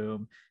around a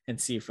room and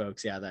see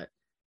folks, yeah,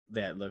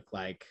 that look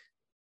like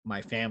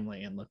my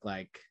family and look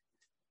like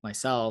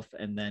myself,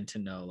 and then to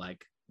know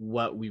like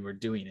what we were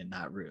doing in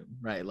that room,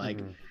 right? Like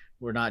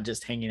we're not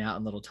just hanging out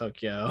in little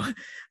Tokyo.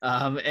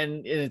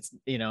 And it's,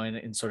 you know,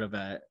 in sort of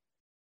a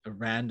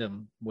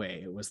random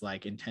way. It was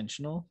like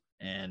intentional,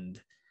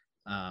 and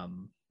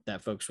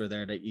that folks were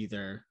there to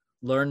either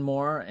learn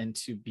more and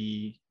to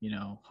be, you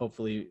know,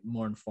 hopefully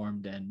more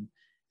informed and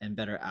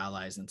better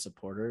allies and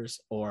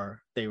supporters,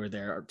 or they were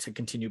there to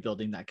continue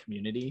building that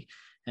community.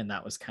 And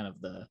that was kind of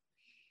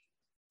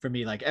for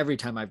me, like every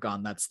time I've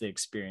gone, that's the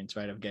experience,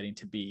 right, of getting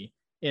to be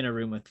in a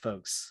room with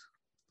folks.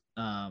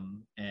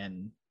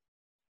 And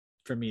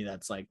for me,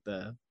 that's like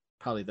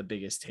probably the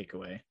biggest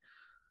takeaway.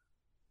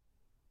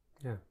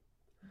 Yeah.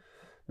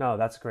 No,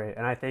 that's great.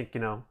 And I think,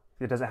 you know,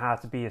 it doesn't have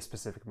to be a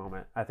specific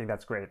moment. I think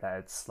that's great that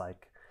it's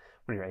like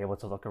when you're able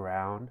to look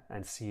around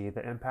and see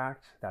the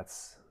impact,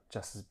 that's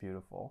just as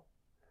beautiful.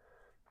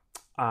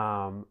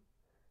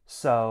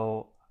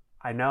 So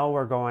I know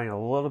we're going a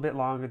little bit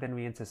longer than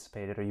we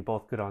anticipated. Are you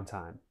both good on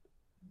time?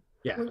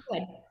 Yeah. We're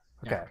good.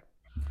 Okay.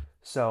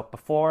 So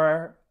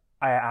before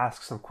I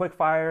ask some quick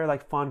fire,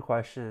 like fun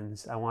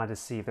questions, I wanted to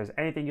see if there's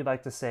anything you'd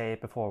like to say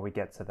before we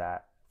get to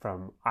that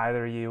from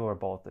either you or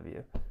both of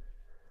you.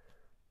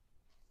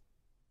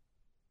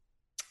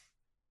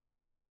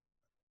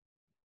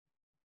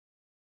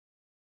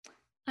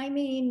 I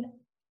mean,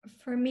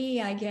 for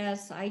me, I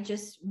guess I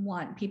just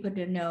want people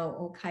to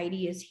know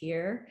Okaidi is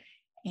here,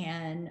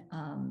 and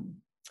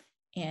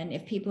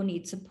if people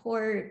need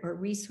support or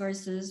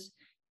resources,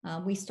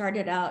 we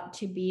started out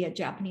to be a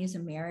Japanese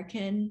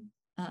American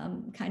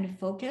kind of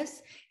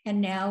focus, and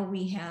now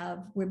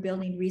we're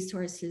building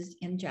resources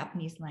in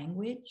Japanese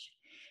language.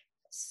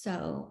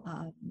 So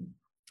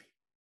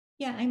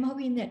yeah, I'm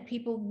hoping that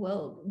people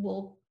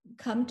will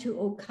come to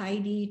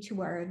Okaidi,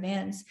 to our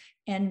events,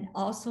 and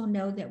also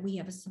know that we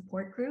have a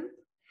support group.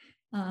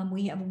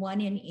 We have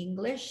one in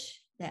English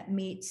that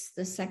meets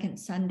the second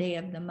Sunday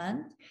of the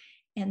month.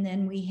 And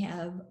then we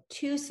have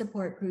 2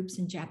 support groups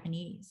in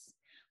Japanese,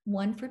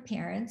 one for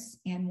parents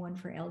and one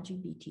for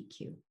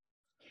LGBTQ.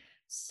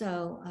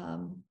 So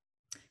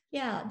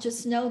yeah,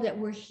 just know that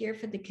we're here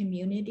for the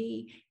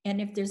community.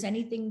 And if there's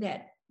anything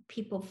that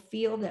people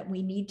feel that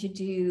we need to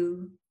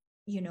do,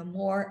 you know,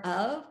 more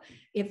of,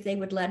 if they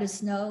would let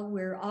us know,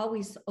 we're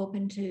always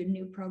open to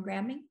new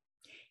programming.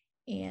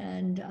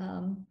 And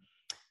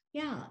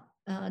yeah,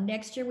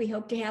 next year we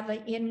hope to have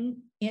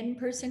an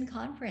in-person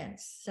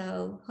conference.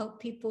 So hope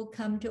people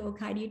come to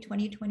Okaidi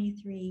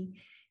 2023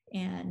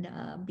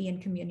 and be in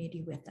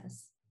community with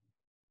us.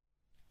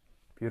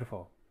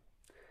 Beautiful.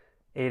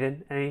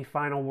 Aiden, any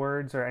final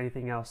words or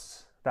anything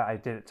else that I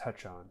didn't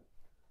touch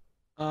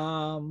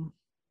on?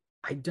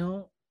 I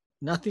don't,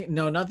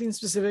 nothing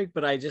specific,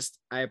 but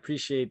I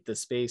appreciate the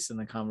space and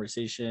the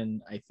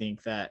conversation. I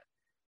think that,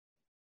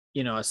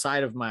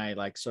 aside of my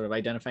like sort of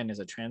identifying as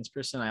a trans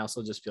person, I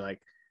also just feel like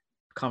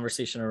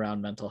conversation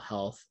around mental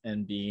health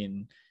and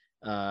being,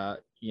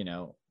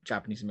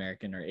 Japanese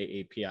American or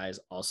AAPI is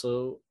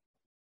also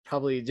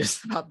probably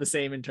just about the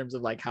same in terms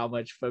of like how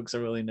much folks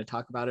are willing to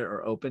talk about it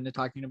or open to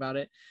talking about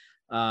it.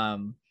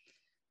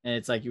 And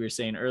it's like you were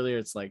saying earlier,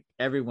 it's like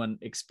everyone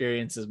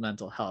experiences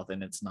mental health,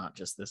 and it's not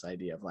just this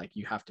idea of like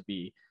you have to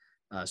be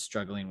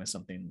struggling with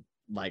something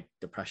like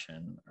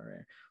depression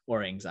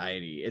or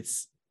anxiety.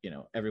 It's,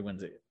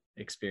 everyone's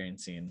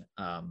experiencing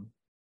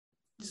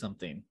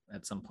something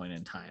at some point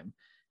in time.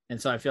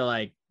 And so I feel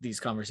like these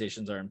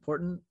conversations are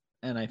important,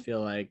 and I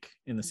feel like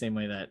in the same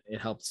way that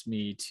it helps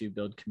me to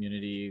build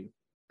community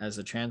as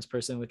a trans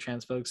person with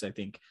trans folks, I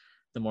think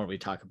the more we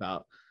talk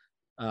about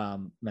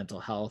mental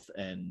health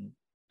and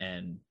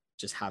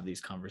just have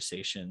these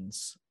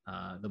conversations,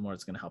 the more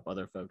it's going to help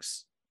other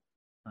folks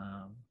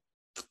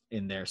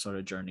in their sort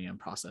of journey and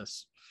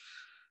process.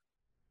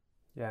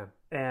 Yeah.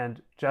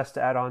 And just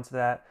to add on to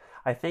that,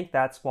 I think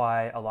that's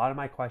why a lot of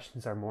my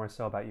questions are more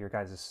so about your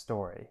guys'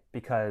 story,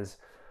 because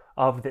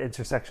of the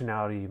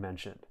intersectionality you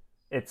mentioned.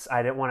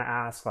 I didn't want to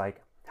ask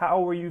like,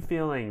 how were you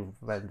feeling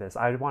with this?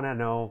 I want to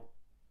know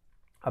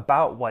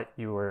about what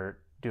you were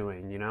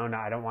doing, No,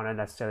 I don't want to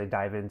necessarily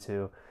dive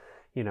into,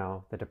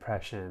 the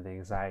depression, the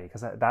anxiety,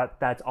 because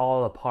that's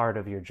all a part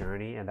of your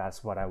journey. And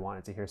that's what I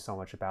wanted to hear so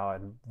much about,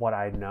 and what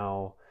I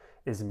know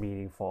is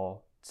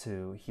meaningful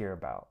to hear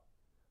about.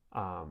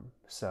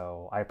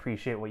 So I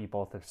appreciate what you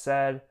both have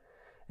said.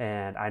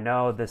 And I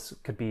know this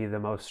could be the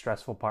most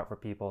stressful part for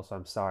people, so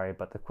I'm sorry,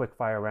 but the quick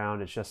fire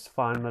round is just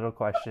fun little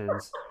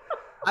questions.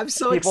 I'm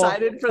so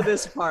excited for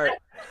this part.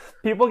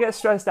 People get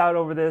stressed out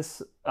over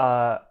this.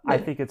 I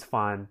think it's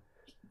fun.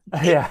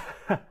 Yeah.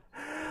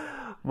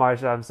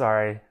 Marsha, I'm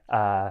sorry.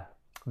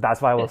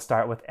 That's why we'll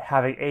start with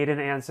having Aiden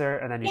answer,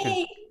 and then you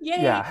can.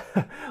 Yay. Yeah,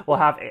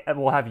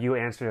 we'll have you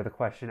answer the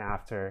question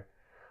after.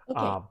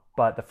 Okay.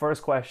 But the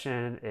first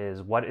question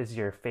is, what is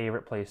your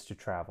favorite place to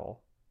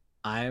travel?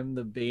 I'm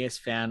the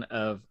biggest fan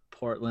of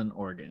Portland,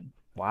 Oregon.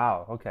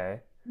 Wow. Okay.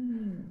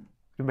 Can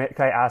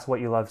I ask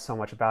what you love so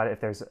much about it?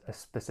 If there's a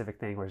specific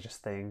thing or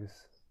just things?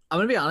 I'm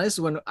gonna be honest.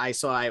 When I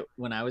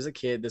was a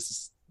kid, this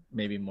is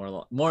maybe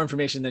more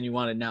information than you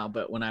wanted now.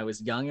 But when I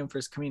was young and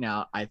first coming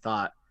out, I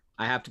thought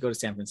I have to go to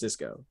San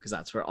Francisco because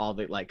that's where all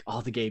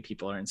the gay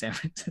people are in San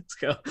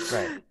Francisco.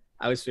 Right.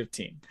 I was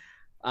 15.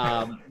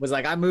 Was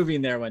like, I'm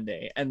moving there one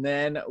day. And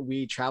then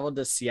we traveled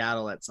to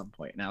Seattle at some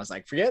point, and I was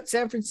like, forget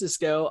San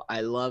Francisco.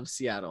 I love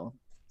Seattle.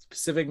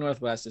 Pacific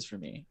Northwest is for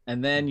me.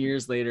 And then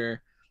years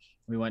later,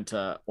 we went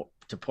to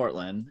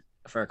Portland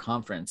for a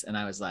conference, and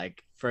I was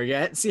like,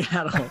 forget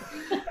Seattle.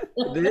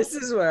 This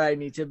is where I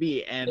need to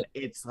be. And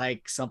it's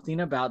like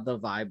something about the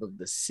vibe of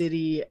the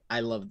city.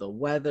 I love the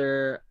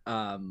weather.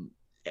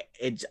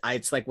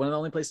 It's like one of the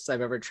only places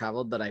I've ever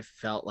traveled that I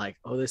felt like,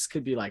 oh, this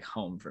could be like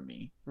home for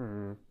me.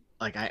 Mm-hmm.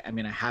 Like I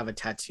mean, I have a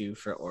tattoo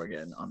for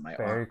Oregon on my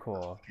arm. Very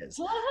cool.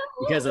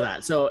 Because of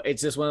that. So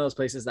it's just one of those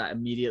places that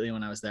immediately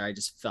when I was there, I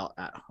just felt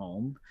at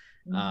home.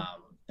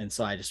 And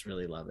so I just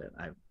really love it.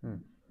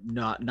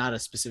 Not a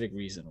specific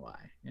reason why.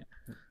 Yeah.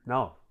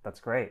 No, that's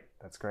great.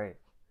 That's great.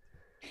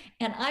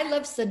 And I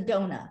love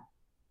Sedona.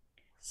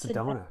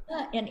 Sedona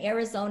in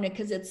Arizona,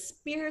 because it's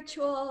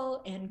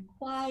spiritual and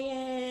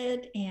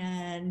quiet,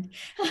 and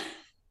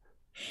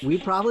we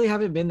probably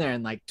haven't been there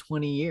in like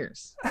 20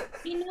 years. But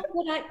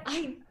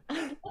I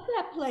love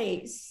that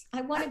place.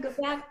 I want to go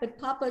back, but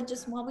Papa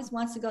just always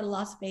wants to go to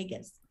Las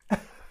Vegas.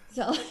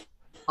 So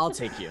I'll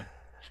take you.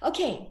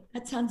 Okay,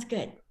 that sounds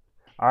good.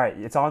 All right,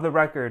 it's on the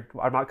record.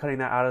 I'm not cutting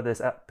that out of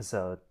this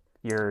episode.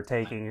 You're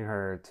taking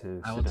her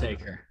to I will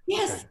take her.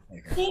 Yes.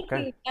 Thank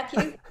you,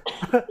 Matthew.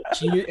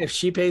 If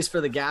she pays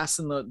for the gas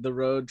and the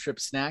road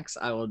trip snacks,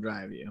 I will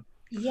drive you.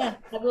 Yeah,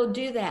 I will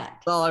do that.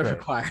 That's all I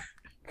require.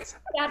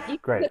 You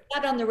Great. Put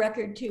that on the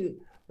record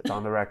too. It's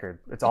on the record.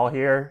 It's all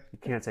here. You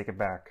can't take it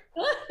back.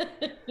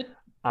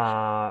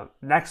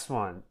 Next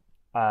one.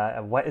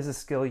 What is a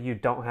skill you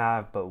don't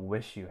have but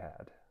wish you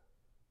had?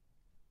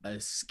 A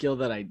skill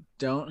that I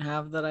don't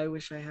have that I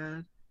wish I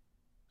had?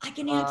 I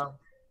can answer.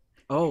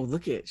 Oh,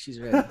 look it. She's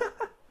ready. I'm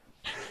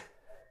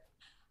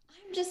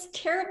just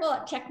terrible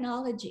at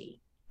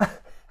technology.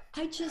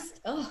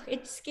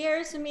 It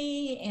scares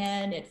me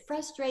and it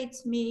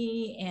frustrates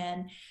me.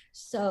 And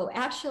so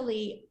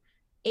actually,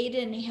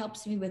 Aiden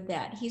helps me with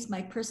that. He's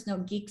my personal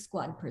Geek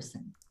Squad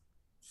person.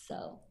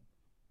 So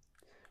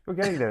we're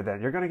getting there then.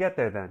 You're going to get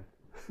there then.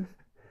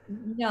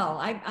 No,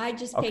 I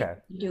just pay to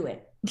do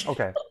it.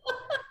 Okay.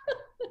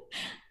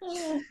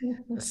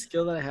 A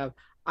skill that I have.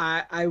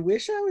 I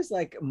wish I was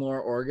like more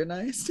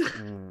organized.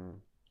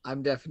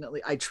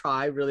 I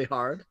try really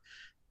hard.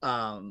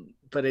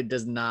 but it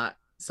does not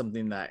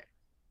something that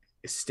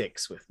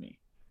sticks with me.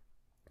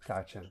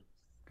 Gotcha.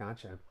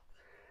 Gotcha.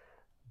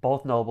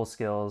 Both noble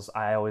skills.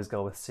 I always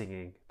go with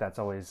singing. That's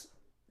always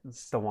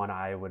the one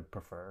I would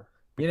prefer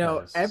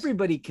because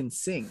Everybody can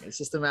sing. It's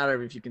just a matter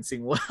of if you can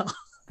sing well.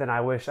 then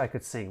I wish I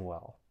could sing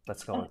well.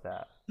 Let's go with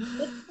that.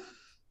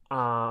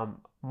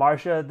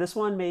 Marsha, this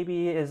one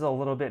maybe is a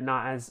little bit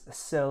not as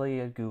silly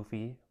and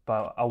goofy,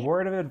 but a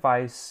word of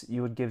advice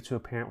you would give to a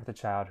parent with a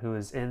child who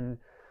is in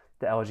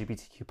the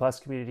LGBTQ plus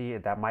community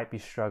that might be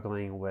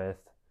struggling with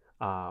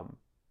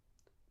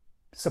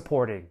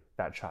supporting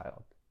that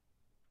child.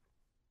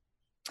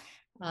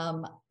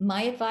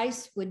 My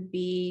advice would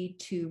be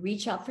to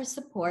reach out for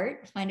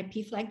support, find a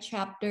PFLAG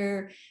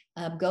chapter,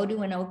 go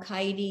to an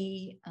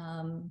OKID,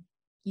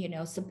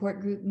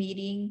 support group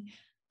meeting,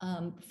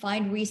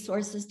 find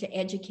resources to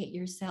educate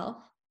yourself.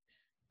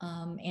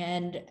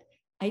 And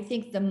I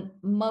think the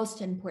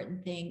most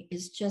important thing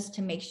is just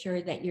to make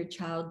sure that your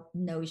child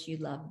knows you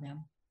love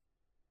them.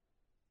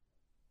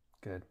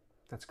 Good.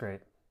 That's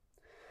great.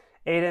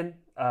 Aiden,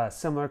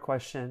 similar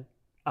question.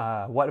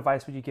 What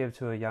advice would you give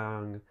to a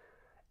young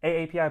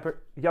AAPI,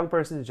 young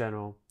person in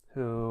general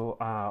who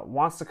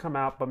wants to come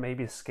out but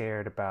maybe is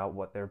scared about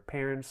what their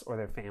parents or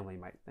their family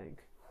might think?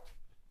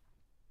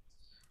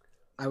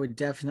 I would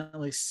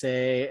definitely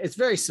say it's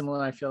very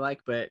similar, I feel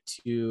like, but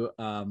to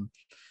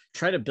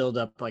try to build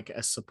up like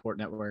a support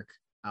network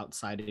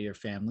outside of your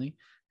family.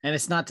 And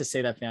it's not to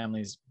say that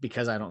families,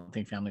 because I don't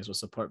think families will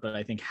support, but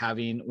I think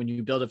when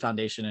you build a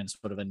foundation and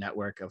sort of a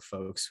network of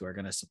folks who are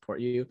going to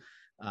support you,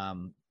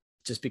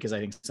 just because I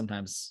think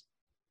sometimes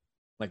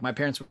like my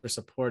parents were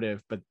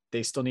supportive, but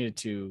they still needed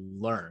to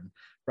learn,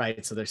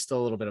 right? So there's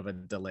still a little bit of a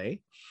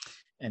delay.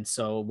 And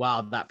so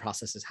while that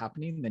process is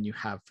happening, then you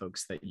have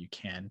folks that you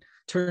can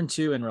turn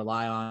to and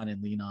rely on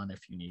and lean on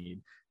if you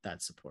need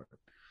that support.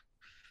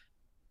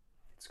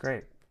 It's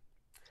great.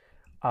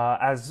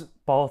 As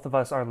both of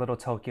us are Little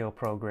Tokyo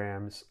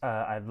programs,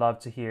 I'd love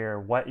to hear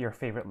what your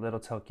favorite Little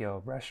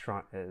Tokyo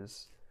restaurant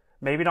is.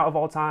 Maybe not of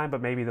all time,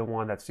 but maybe the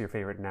one that's your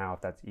favorite now,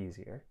 if that's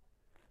easier.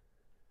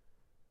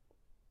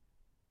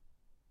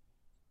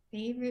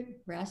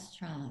 Favorite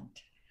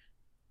restaurant?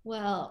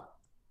 Well,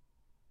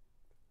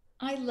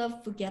 I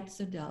love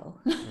Fugetsudo.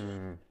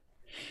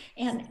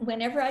 And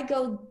whenever I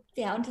go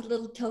down to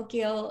Little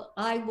Tokyo,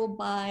 I will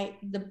buy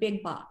the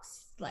big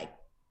box, like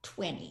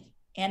 20.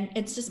 And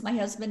it's just my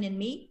husband and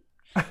me.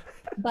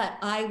 But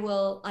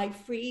I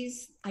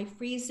freeze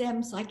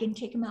them so I can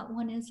take them out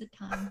one at a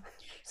time.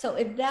 So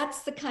if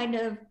that's the kind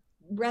of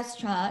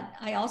restaurant,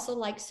 I also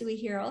like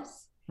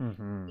Suihiro's.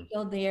 You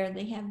go there,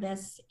 they have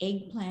this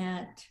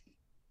eggplant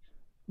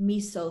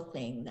miso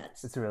thing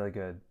it's really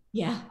good.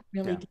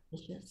 Really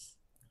delicious.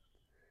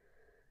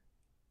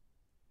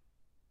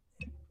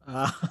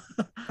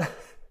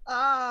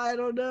 I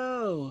don't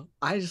know.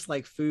 I just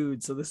like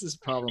food, so this is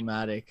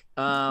problematic.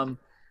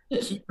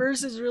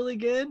 Keepers is really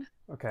good.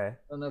 Okay. I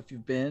don't know if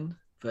you've been,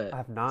 but I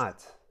have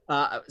not.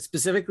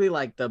 Specifically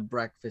like the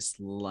breakfast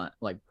lunch,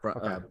 like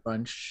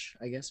brunch,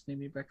 I guess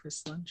maybe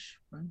breakfast lunch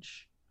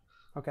brunch.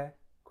 Okay.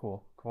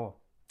 Cool.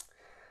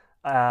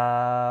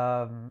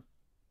 To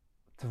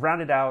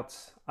round it out,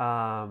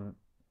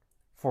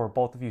 for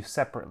both of you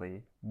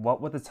separately,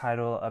 what would the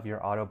title of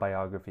your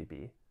autobiography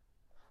be?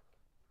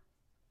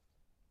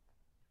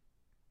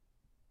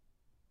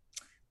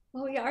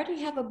 Well, we already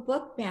have a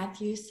book,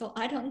 Matthew, so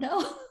I don't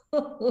know.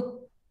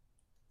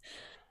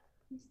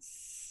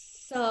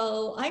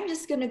 So I'm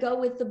just going to go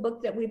with the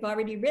book that we've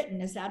already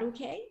written. Is that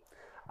okay?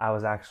 I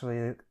was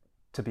actually,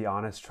 to be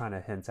honest, trying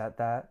to hint at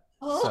that.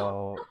 Oh.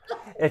 So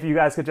if you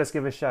guys could just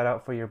give a shout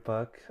out for your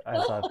book, I'd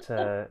love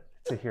to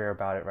hear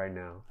about it right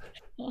now.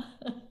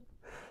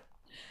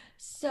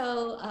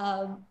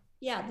 So,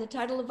 the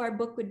title of our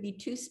book would be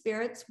Two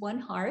Spirits, One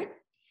Heart.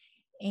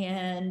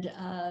 And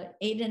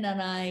Aiden and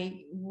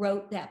I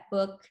wrote that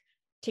book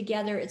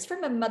together. It's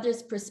from a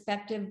mother's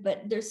perspective,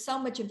 but there's so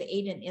much of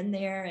Aiden in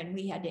there, and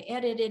we had to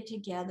edit it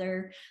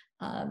together.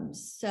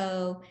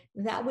 So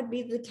that would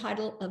be the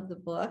title of the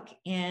book.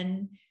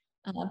 And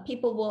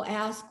people will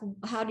ask,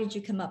 how did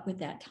you come up with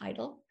that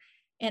title?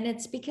 And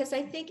it's because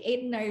I think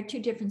Aiden and I are two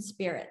different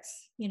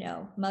spirits,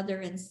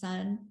 mother and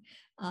son.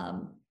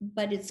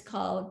 But it's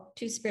called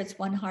Two Spirits,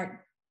 One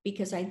Heart,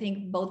 because I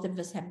think both of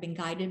us have been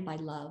guided by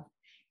love.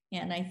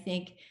 And I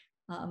think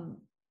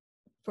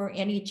for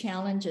any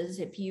challenges,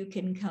 if you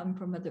can come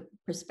from the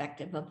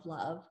perspective of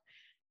love,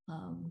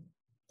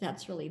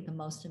 that's really the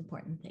most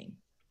important thing.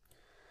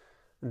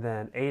 And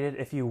then,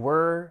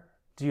 Aiden,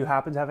 do you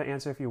happen to have an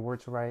answer if you were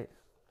to write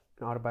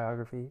an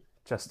autobiography?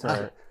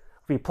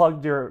 We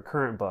plugged your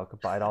current book,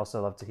 but I'd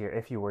also love to hear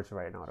if you were to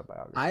write an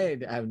autobiography. I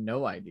have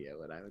no idea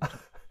what I would.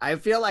 I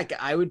feel like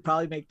I would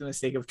probably make the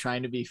mistake of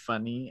trying to be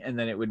funny, and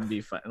then it wouldn't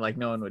be fun. Like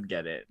no one would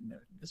get it. And it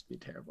would just be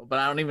terrible. But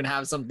I don't even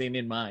have something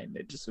in mind.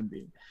 It just would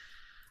be.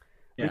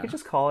 Yeah. We could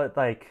just call it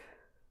like.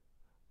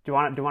 Do you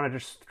want to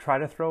just try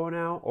to throw it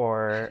out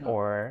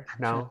or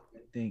no? I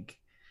think.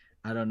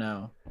 I don't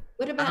know.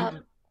 What about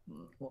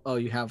Oh,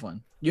 you have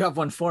one. You have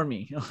one for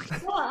me.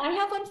 Well, I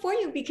have one for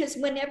you because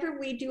whenever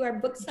we do our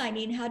book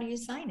signing, how do you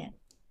sign it?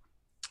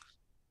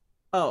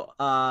 Oh,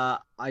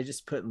 I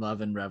just put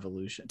Love and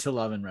Revolution to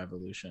Love and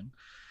Revolution.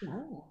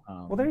 Oh.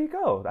 Well, there you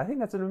go. I think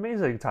that's an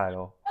amazing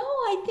title.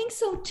 Oh, I think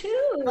so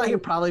too. I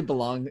could probably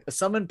belong.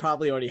 Someone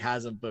probably already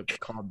has a book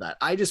called that.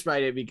 I just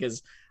write it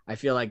because I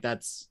feel like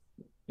that's,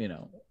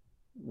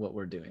 what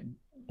we're doing.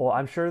 Well,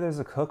 I'm sure there's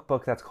a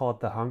cookbook that's called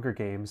The Hunger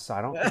Games, so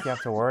I don't think you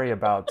have to worry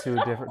about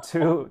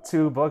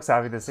two books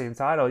having the same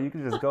title. You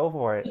can just go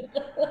for it.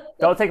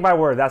 Don't take my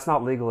word; that's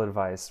not legal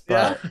advice.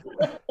 But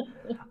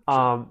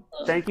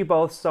thank you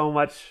both so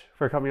much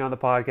for coming on the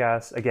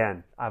podcast.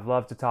 Again, I've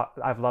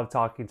loved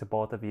talking to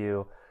both of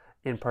you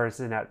in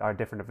person at our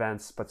different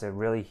events, but to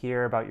really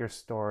hear about your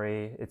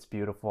story, it's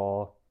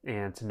beautiful,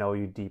 and to know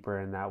you deeper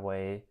in that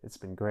way, it's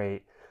been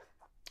great.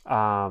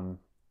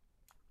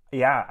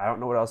 Yeah, I don't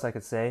know what else I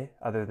could say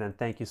other than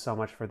thank you so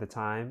much for the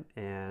time,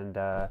 and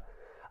I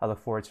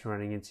look forward to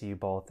running into you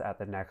both at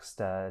the next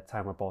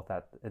time we're both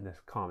in this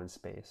common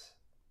space.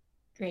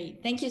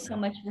 Great. Thank you so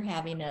much for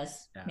having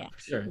us. Yeah,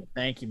 sure.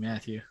 Thank you,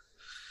 Matthew.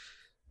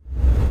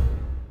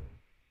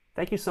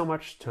 Thank you so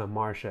much to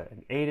Marsha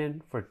and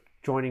Aiden for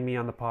joining me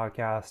on the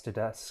podcast to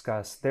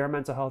discuss their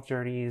mental health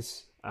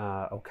journeys,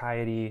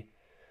 Okayati,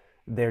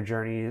 their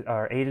journey,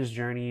 or Aiden's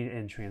journey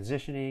in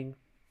transitioning,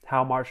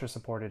 how Marsha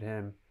supported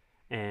him,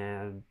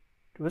 and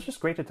it was just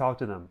great to talk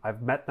to them.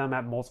 I've met them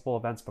at multiple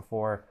events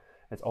before.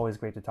 It's always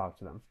great to talk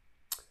to them.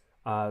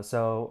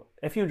 So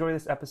if you enjoy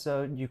this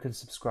episode, you can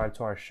subscribe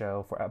to our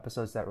show for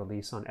episodes that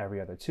release on every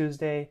other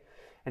Tuesday,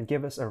 and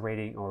give us a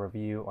rating or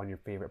review on your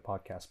favorite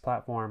podcast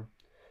platform.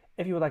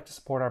 If you would like to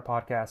support our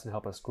podcast and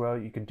help us grow,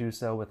 you can do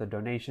so with a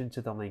donation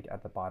to the link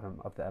at the bottom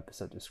of the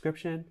episode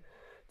description.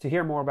 To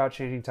hear more about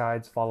Changing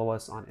Tides, follow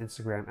us on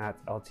Instagram at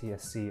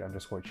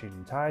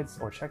LTSC_Changing Tides,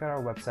 or check out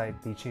our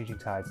website,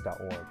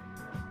 thechangingtides.org.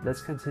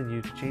 Let's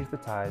continue to change the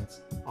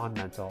tides on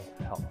mental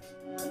health.